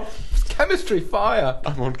 I'm on chemistry fire.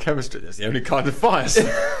 I'm on chemistry. That's the only kind of fire,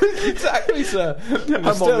 sir. Exactly, sir. I'm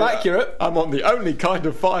I'm still on accurate. I'm on the only kind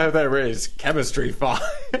of fire there is, chemistry fire.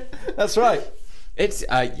 That's right. It's,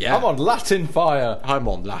 yeah. I'm on Latin fire. I'm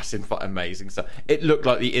on Latin fire. Amazing stuff. It looked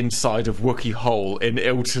like the inside of Wookie Hole in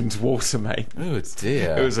Ilton's water main. Oh,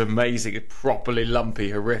 dear. It was amazing. Properly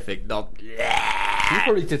lumpy, horrific. You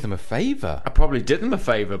probably did them a favour. I probably did them a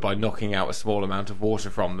favour by knocking out a small amount of water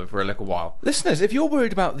from them for a little while. Listeners, if you're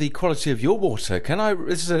worried about the quality of your water,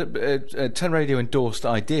 this is a 10 Radio endorsed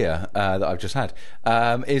idea that I've just had,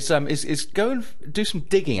 is go and do some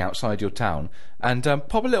digging outside your town and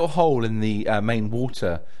pop a little hole in the main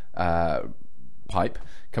water pipe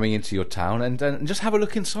coming into your town and just have a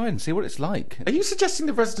look inside and see what it's like. Are you suggesting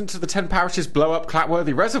the residents of the 10 parishes blow up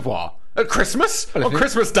Clatworthy Reservoir? At Christmas? Well, on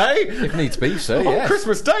Christmas Day? If needs be, sir, On yes.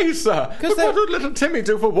 Christmas Day, sir. But they're- what did little Timmy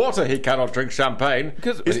do for water? He cannot drink champagne.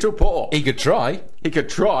 Because- He's too poor. He could try. He could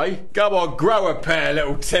try. Come on, grow a pair,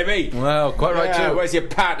 little Timmy. Well, quite right Yeah, too. where's your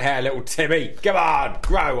pant hair, little Timmy? Come on,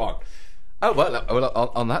 grow on. Oh,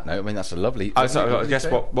 well, on that note, I mean, that's a lovely... I guess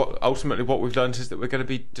tale. ultimately what we've learned is that we're going to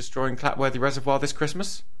be destroying Clatworthy Reservoir this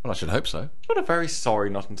Christmas. Well, I should hope so. What a very sorry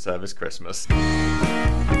not in service Christmas.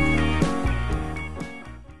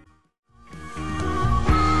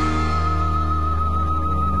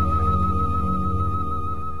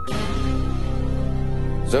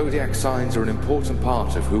 Zodiac signs are an important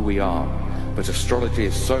part of who we are, but astrology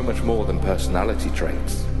is so much more than personality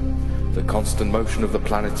traits. The constant motion of the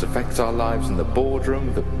planets affects our lives in the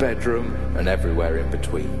boardroom, the bedroom, and everywhere in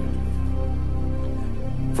between.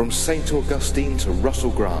 From St. Augustine to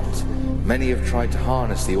Russell Grant, many have tried to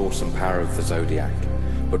harness the awesome power of the Zodiac,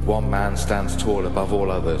 but one man stands tall above all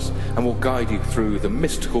others and will guide you through the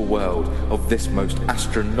mystical world of this most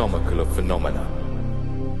astronomical of phenomena.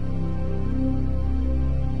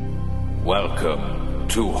 Welcome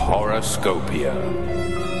to Horoscopia.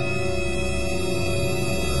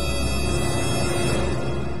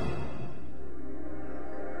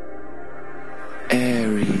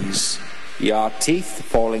 Your teeth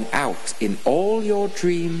falling out in all your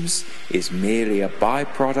dreams is merely a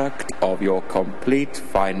byproduct of your complete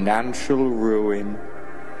financial ruin.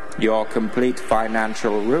 Your complete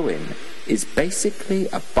financial ruin is basically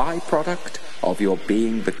a byproduct of your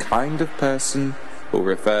being the kind of person who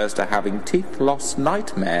refers to having teeth loss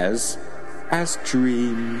nightmares as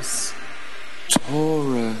dreams.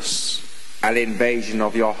 Taurus. An invasion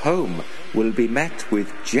of your home will be met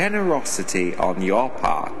with generosity on your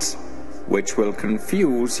part, which will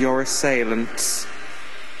confuse your assailants.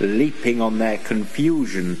 Leaping on their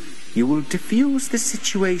confusion, you will diffuse the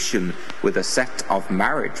situation with a set of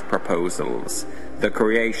marriage proposals, the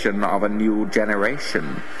creation of a new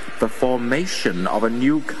generation, the formation of a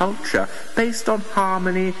new culture based on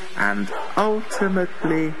harmony and,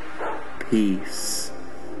 ultimately, peace.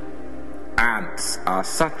 Ants are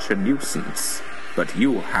such a nuisance, but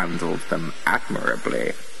you handled them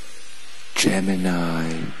admirably.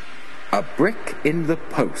 Gemini. A brick in the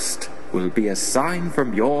post will be a sign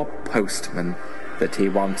from your postman that he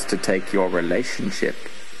wants to take your relationship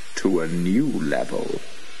to a new level.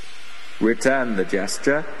 Return the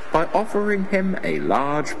gesture by offering him a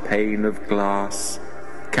large pane of glass,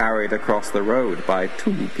 carried across the road by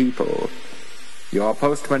 2 people. Your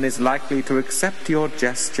postman is likely to accept your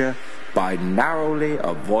gesture by narrowly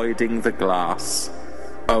avoiding the glass,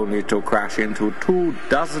 only to crash into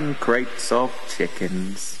 24 crates of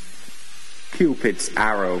chickens. Cupid's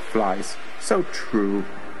arrow flies so true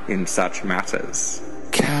in such matters.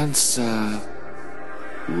 Cancer.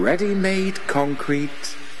 Ready-made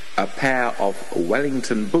concrete, a pair of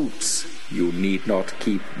Wellington boots you need not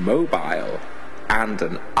keep mobile, and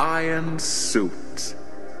an iron suit.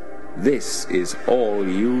 This is all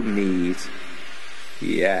you need.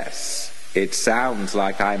 Yes, it sounds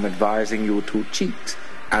like I'm advising you to cheat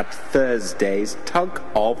at Thursday's tug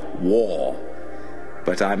of war.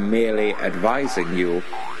 But I'm merely advising you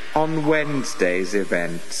on Wednesday's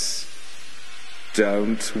events.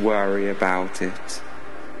 Don't worry about it.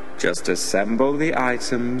 Just assemble the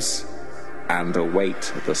items and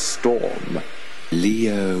await the storm.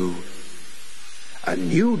 Leo. A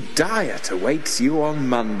new diet awaits you on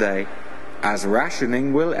Monday, as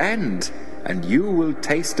rationing will end, and you will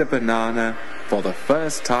taste a banana for the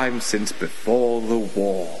first time since before the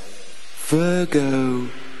war. Virgo.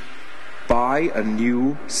 Buy a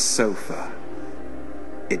new sofa.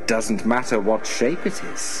 It doesn't matter what shape it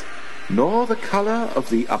is, nor the color of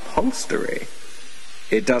the upholstery.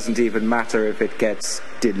 It doesn't even matter if it gets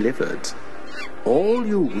delivered. All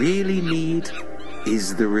you really need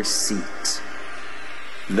is the receipt.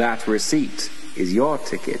 That receipt is your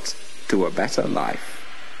ticket to a better life.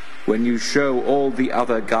 When you show all the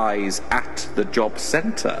other guys at the job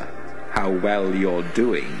center how well you're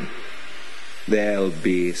doing, they'll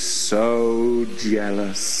be so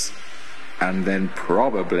jealous, and then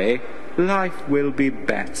probably life will be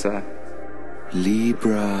better.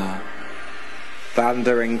 Libra.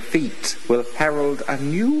 Thundering feet will herald a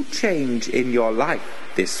new change in your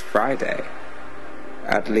life this Friday.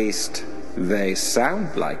 At least, they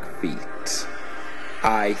sound like feet.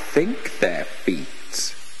 I think they're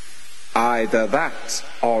feet. Either that,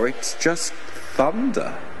 or it's just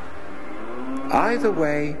thunder. Either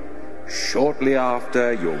way, shortly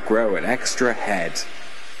after, you'll grow an extra head.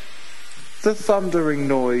 The thundering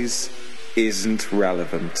noise isn't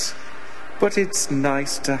relevant, but it's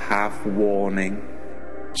nice to have warning.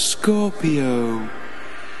 Scorpio.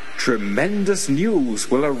 Tremendous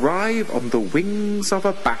news will arrive on the wings of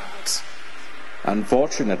a bat.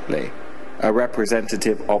 Unfortunately, a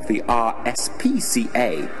representative of the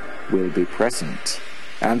RSPCA will be present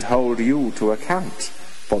and hold you to account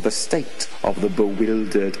for the state of the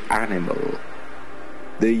bewildered animal.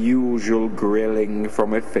 The usual grilling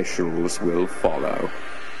from officials will follow.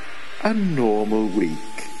 A normal week.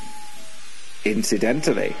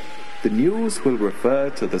 Incidentally, the news will refer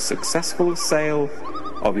to the successful sale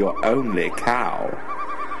of your only cow.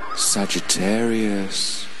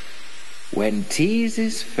 Sagittarius. When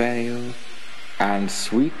teases fail and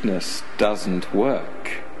sweetness doesn't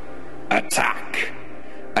work, attack.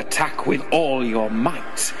 Attack with all your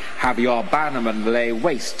might. Have your bannermen lay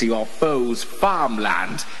waste to your foe's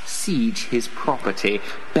farmland, siege his property,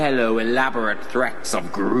 bellow elaborate threats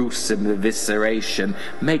of gruesome evisceration,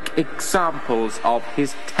 make examples of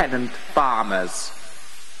his tenant farmers.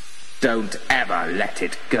 Don't ever let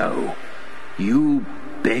it go, you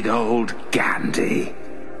big old Gandhi.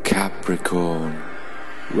 Capricorn.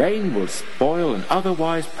 Rain will spoil an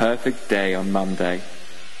otherwise perfect day on Monday,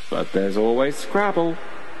 but there's always Scrabble.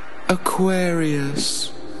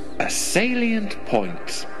 Aquarius. A salient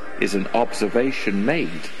point is an observation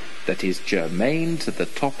made that is germane to the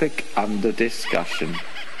topic under discussion.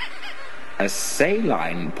 A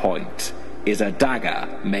saline point is a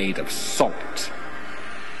dagger made of salt.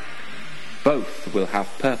 Both will have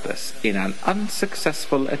purpose in an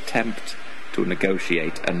unsuccessful attempt to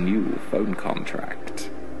negotiate a new phone contract.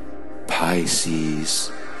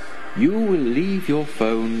 Pisces. You will leave your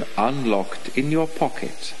phone unlocked in your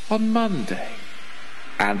pocket on Monday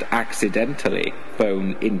and accidentally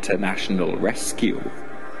phone International Rescue.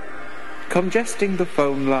 Congesting the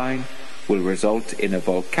phone line will result in a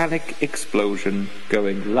volcanic explosion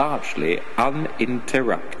going largely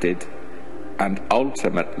uninterrupted and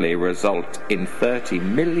ultimately result in £30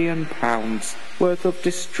 million worth of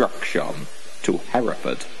destruction to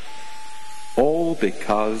Hereford. All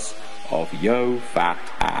because of yo fat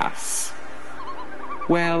ass.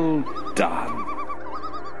 Well done.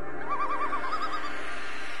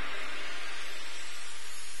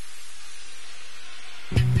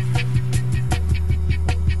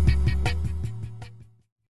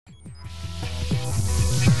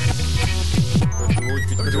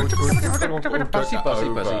 Buzzy.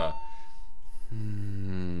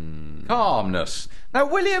 Calmness. Now,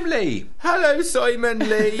 William Lee. Hello, Simon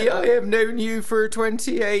Lee. I have known you for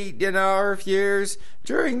 28 and a half years.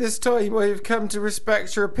 During this time, I have come to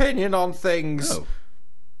respect your opinion on things. Oh.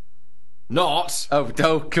 Not.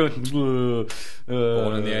 Oh, good. Born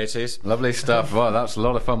in the 80s. Lovely stuff. Wow, that's a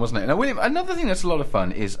lot of fun, wasn't it? Now, William, another thing that's a lot of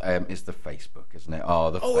fun is the Facebook, isn't it?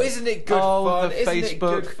 Isn't it good fun? The Isn't Facebook. it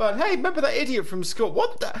good fun? Hey, remember that idiot from school?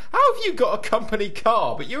 How have you got a company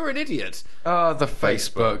car, but you're an idiot? Oh, the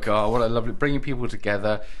Facebook. Oh, what a lovely... Bringing people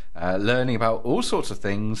together, learning about all sorts of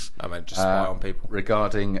things. I meant just spy on people.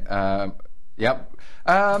 Regarding... Yep.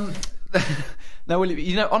 Now,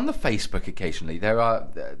 William, on the Facebook occasionally there are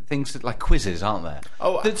things like quizzes, aren't there?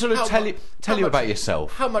 That sort of tell you about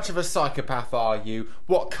yourself. How much of a psychopath are you?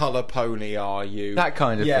 What colour pony are you? That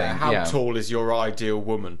kind of thing. How tall is your ideal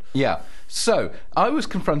woman? Yeah. So I was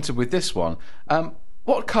confronted with this one.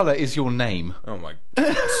 What colour is your name? Oh my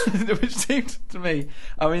God. Which seems to me,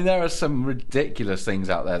 I mean, there are some ridiculous things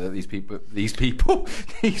out there that these people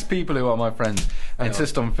who are my friends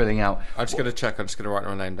insist on filling out. I'm just going to check. I'm just going to write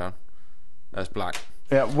my name down. That's black.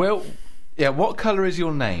 Yeah. Well. Yeah. What colour is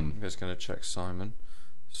your name? I'm just going to check Simon.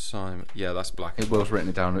 Yeah, that's black. Will's written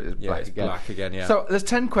it down. It's black again. Black again. Yeah. So there's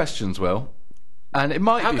 10 questions, Will, and it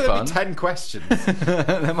might be fun. How can there be 10 questions?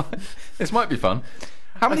 This might be fun.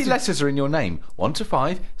 How many letters are in your name? 1 to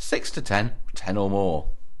 5, 6 to 10, 10 or more.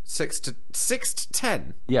 6 to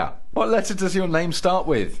 10. Yeah. What letter does your name start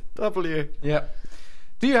with? W. Yeah.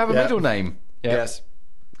 Do you have a middle name? Yeah. Yes.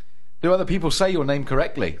 Do other people say your name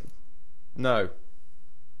correctly? No.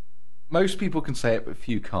 Most people can say it, but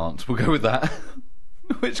few can't. We'll go with that.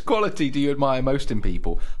 Which quality do you admire most in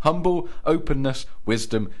people? Humble, openness,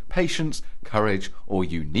 wisdom, patience, courage, or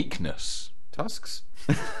uniqueness? Tusks.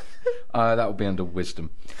 That would be under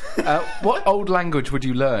wisdom. What old language would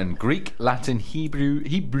you learn? Greek, Latin,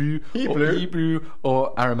 Hebrew,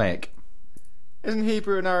 or Aramaic? Isn't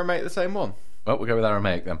Hebrew and Aramaic the same one? Well, we'll go with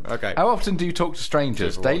Aramaic then. Okay. How often do you talk to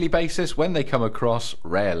strangers? Daily basis? When they come across?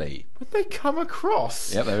 Rarely. When they come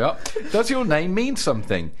across? Yep, there we are. Does your name mean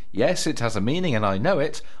something? Yes, it has a meaning and I know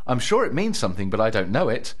it. I'm sure it means something, but I don't know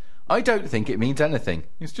it. I don't think it means anything.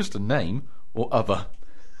 It's just a name or other.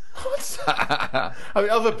 What's that? I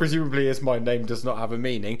mean, other presumably is my name does not have a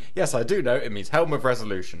meaning. Yes, I do know. It means Helm of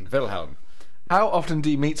Resolution. Wilhelm. How often do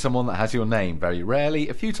you meet someone that has your name? Very rarely.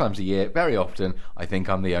 A few times a year. Very often. I think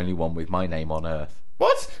I'm the only one with my name on Earth.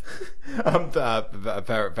 What?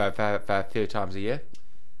 Very few times a year.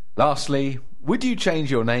 Lastly, would you change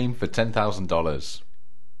your name for $10,000?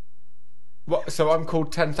 What? So I'm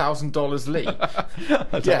called $10,000 Lee?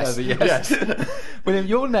 Yes. Yes. William,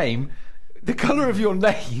 your name... The colour of your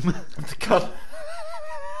name... The colour...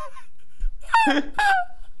 The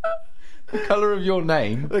colour of your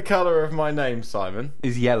name... The colour of my name, Simon...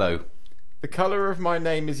 is yellow. The colour of my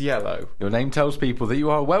name is yellow. Your name tells people that you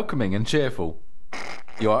are welcoming and cheerful.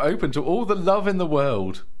 You are open to all the love in the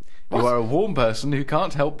world. What? You are a warm person who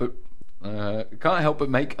can't help but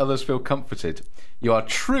make others feel comforted. You are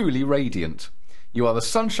truly radiant. You are the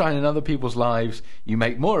sunshine in other people's lives. You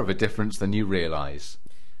make more of a difference than you realise.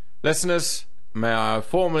 Listeners, may I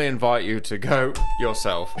formally invite you to go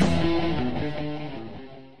yourself.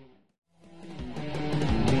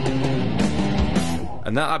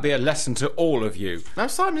 And that'd be a lesson to all of you. Now,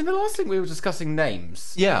 Simon, in the last thing we were discussing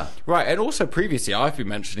names. Yeah. Right, and also previously I've been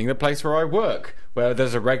mentioning the place where I work, where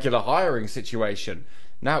there's a regular hiring situation.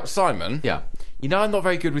 Now, Simon. Yeah. You know I'm not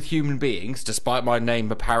very good with human beings, despite my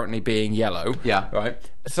name apparently being yellow. Yeah. Right?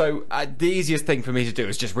 So, the easiest thing for me to do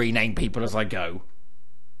is just rename people as I go.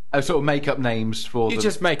 sort of make up names for You them.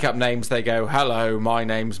 just make up names. They go, "Hello, my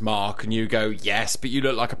name's Mark," and you go, "Yes, but you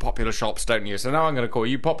look like a Popular Shops, don't you? So now I'm going to call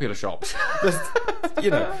you Popular Shops."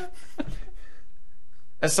 You know.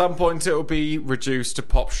 At some point, it'll be reduced to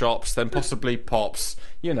Pop Shops, then possibly Pops.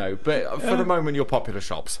 You know, but for the moment, you're Popular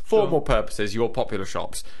Shops. For more purposes, you're Popular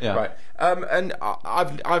Shops. Yeah. Right. And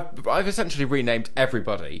I've essentially renamed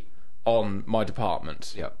everybody on my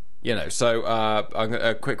department. Yeah. You know, so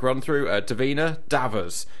a quick run through: Davina,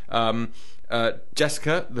 Davers,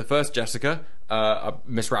 Jessica, the first Jessica,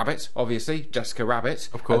 Miss Rabbit, obviously, Jessica Rabbit,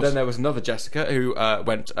 of course. And then there was another Jessica who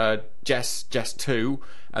went Jess 2,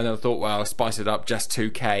 and then I thought, well, I'll spice it up, Jess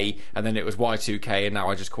 2K, and then it was Y2K, and now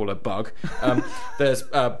I just call her Bug. There's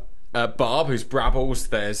Barb, who's Brabbles.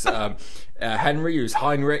 There's Henry, who's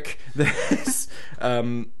Heinrich.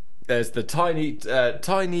 There's the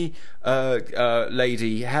tiny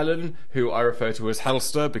lady Helen, who I refer to as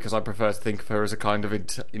Helster because I prefer to think of her as a kind of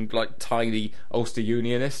like tiny Ulster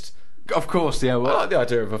Unionist. Of course, yeah. I Well, like the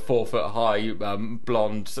idea of a 4 foot high,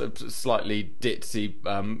 blonde, slightly ditzy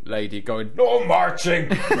lady going, "No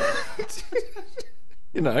marching."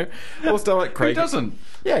 You know, also like Craig. who doesn't?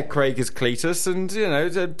 Yeah, Craig is Cletus, and you know,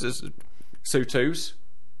 Sutu's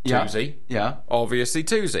Yeah. Toosie, Yeah. obviously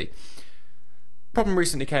Toosie. Problem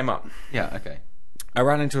recently came up. Yeah. Okay. I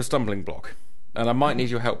ran into a stumbling block, and I might need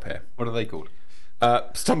your help here. What are they called?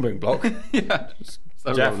 Stumbling block. Yeah.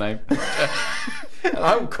 That's Jeff. a real name.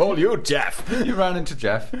 I'll call you Jeff. You ran into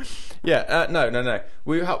Jeff. Yeah. No.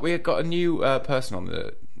 We had got a new person on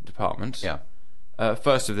the department. Yeah.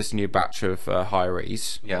 First of this new batch of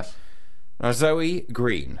hirees. Yes. Now, Zoe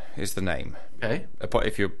Green is the name. Okay.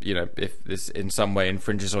 If if this in some way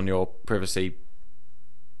infringes on your privacy,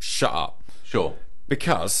 shut up. Sure.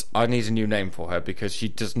 Because I need a new name for her because she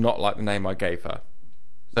does not like the name I gave her.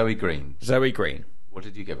 Zoe Green. Zoe Green. What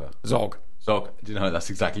did you give her? Zog. Zog. Do you know that's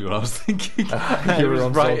exactly what I was thinking? You were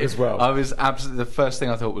on Zog as well. I was absolutely the first thing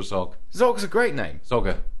I thought was Zog. Zog's a great name.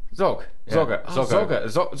 Zogger. Zog. Yeah. Zogger.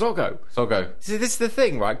 Zoggo. Zoggo. Zoggo. See, this is the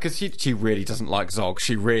thing, right? Because she really doesn't like Zog.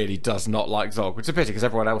 She really does not like Zog, which is a pity because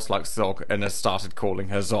everyone else likes Zog and has started calling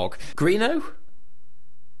her Zog. Greeno?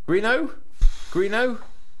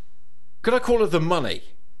 Could I call her the Money?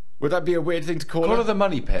 Would that be a weird thing to call her? Call her the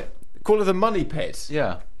Money Pit. Call her the Money Pit?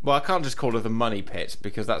 Yeah. Well, I can't just call her the Money Pit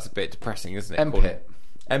because that's a bit depressing, isn't it? M-Pit.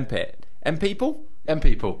 M-Pit. M-People?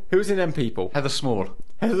 M-People. Who's in M-People? Heather Small.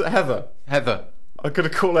 Heather. Heather. I'm going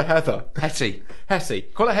to call her Heather. Hetty. Hetty.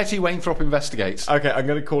 Call her Hetty Wainthorpe Investigates. Okay, I'm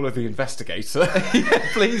going to call her the Investigator. Yeah,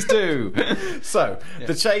 please do. So,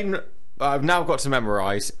 the chain I've now got to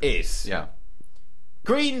memorise is... Yeah.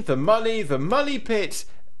 Green, the Money Pit,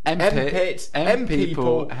 M-Pit,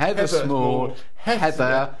 M-People, Heather Small,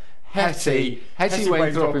 Heather, Hetty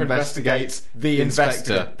Wainthorpe Investigates, the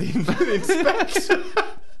Inspector. The Inspector.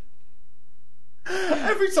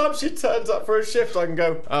 Every time she turns up for a shift, I can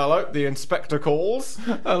go, "Hello, the Inspector calls."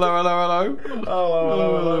 Hello.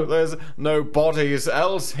 There's no bodies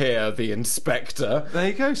else here, the Inspector. There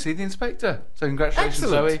you go, see the Inspector. So congratulations,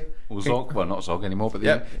 Excellent. Zoe. Or Zog. Well, not Zog anymore, but the,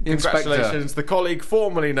 Yep. the Inspector. Congratulations, the colleague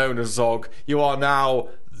formerly known as Zog. You are now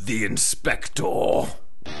the Inspector.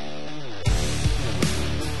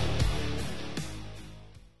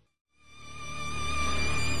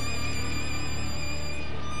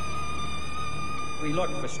 We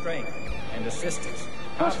look for strength and assistance,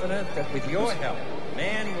 confident that with your help,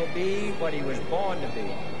 man will be what he was born to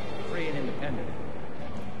be, free and independent.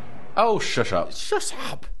 Oh, shush up. Shut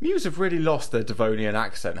up. Muse have really lost their Devonian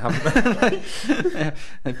accent, haven't they?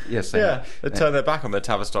 Yes, Yeah, they turn their back on their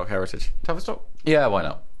Tavistock heritage. Tavistock? Yeah, why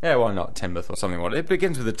not? Yeah, why not? Timberth or something. It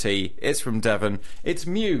begins with a T. It's from Devon. It's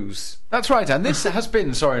Muse. That's right, and this has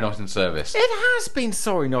been Sorry Not in Service. It has been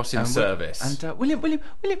Sorry Not in Service. And William,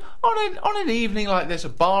 on an evening like this, a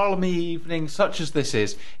balmy evening such as this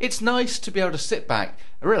is, it's nice to be able to sit back,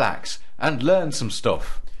 relax, and learn some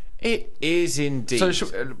stuff. It is indeed.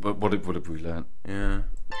 So, what have we learnt? Yeah.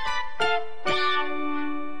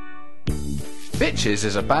 Bitches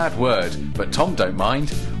is a bad word, but Tom don't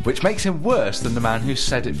mind, which makes him worse than the man who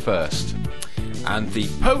said it first. And the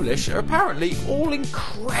Polish are apparently all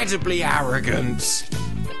incredibly arrogant.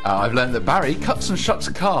 I've learned that Barry cuts and shuts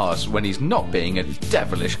cars when he's not being a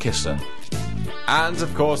devilish kisser. And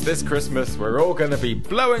of course, this Christmas we're all going to be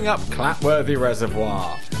blowing up Clapworthy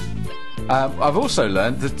Reservoir. I've also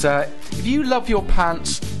learned that if you love your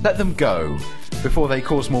pants, let them go before they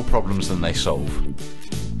cause more problems than they solve.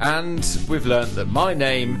 And we've learnt that my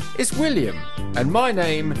name is William, and my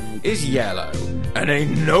name is Yellow, and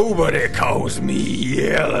ain't nobody calls me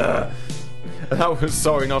Yellow. That was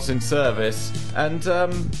Sorry Not in Service. And,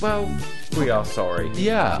 well, we are sorry.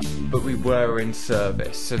 Yeah. But we were in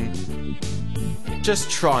service, and just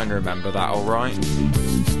try and remember that, alright?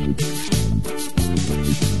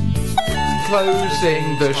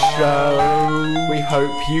 Closing the show. We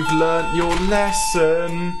hope you've learnt your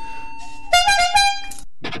lesson.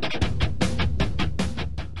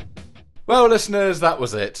 Well, listeners, that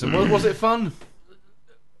was it. And was it fun?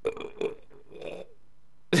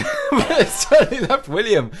 It certainly left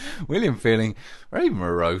William feeling very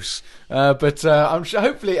morose. But I'm sure,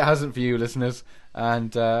 hopefully it hasn't for you, listeners.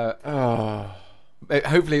 And hopefully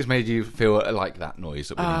it's made you feel like that noise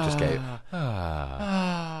that William just gave.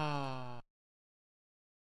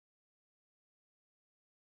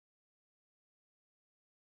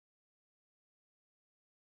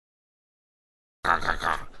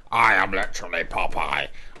 I am literally Popeye.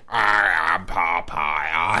 I am Popeye.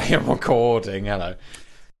 I am recording. Hello.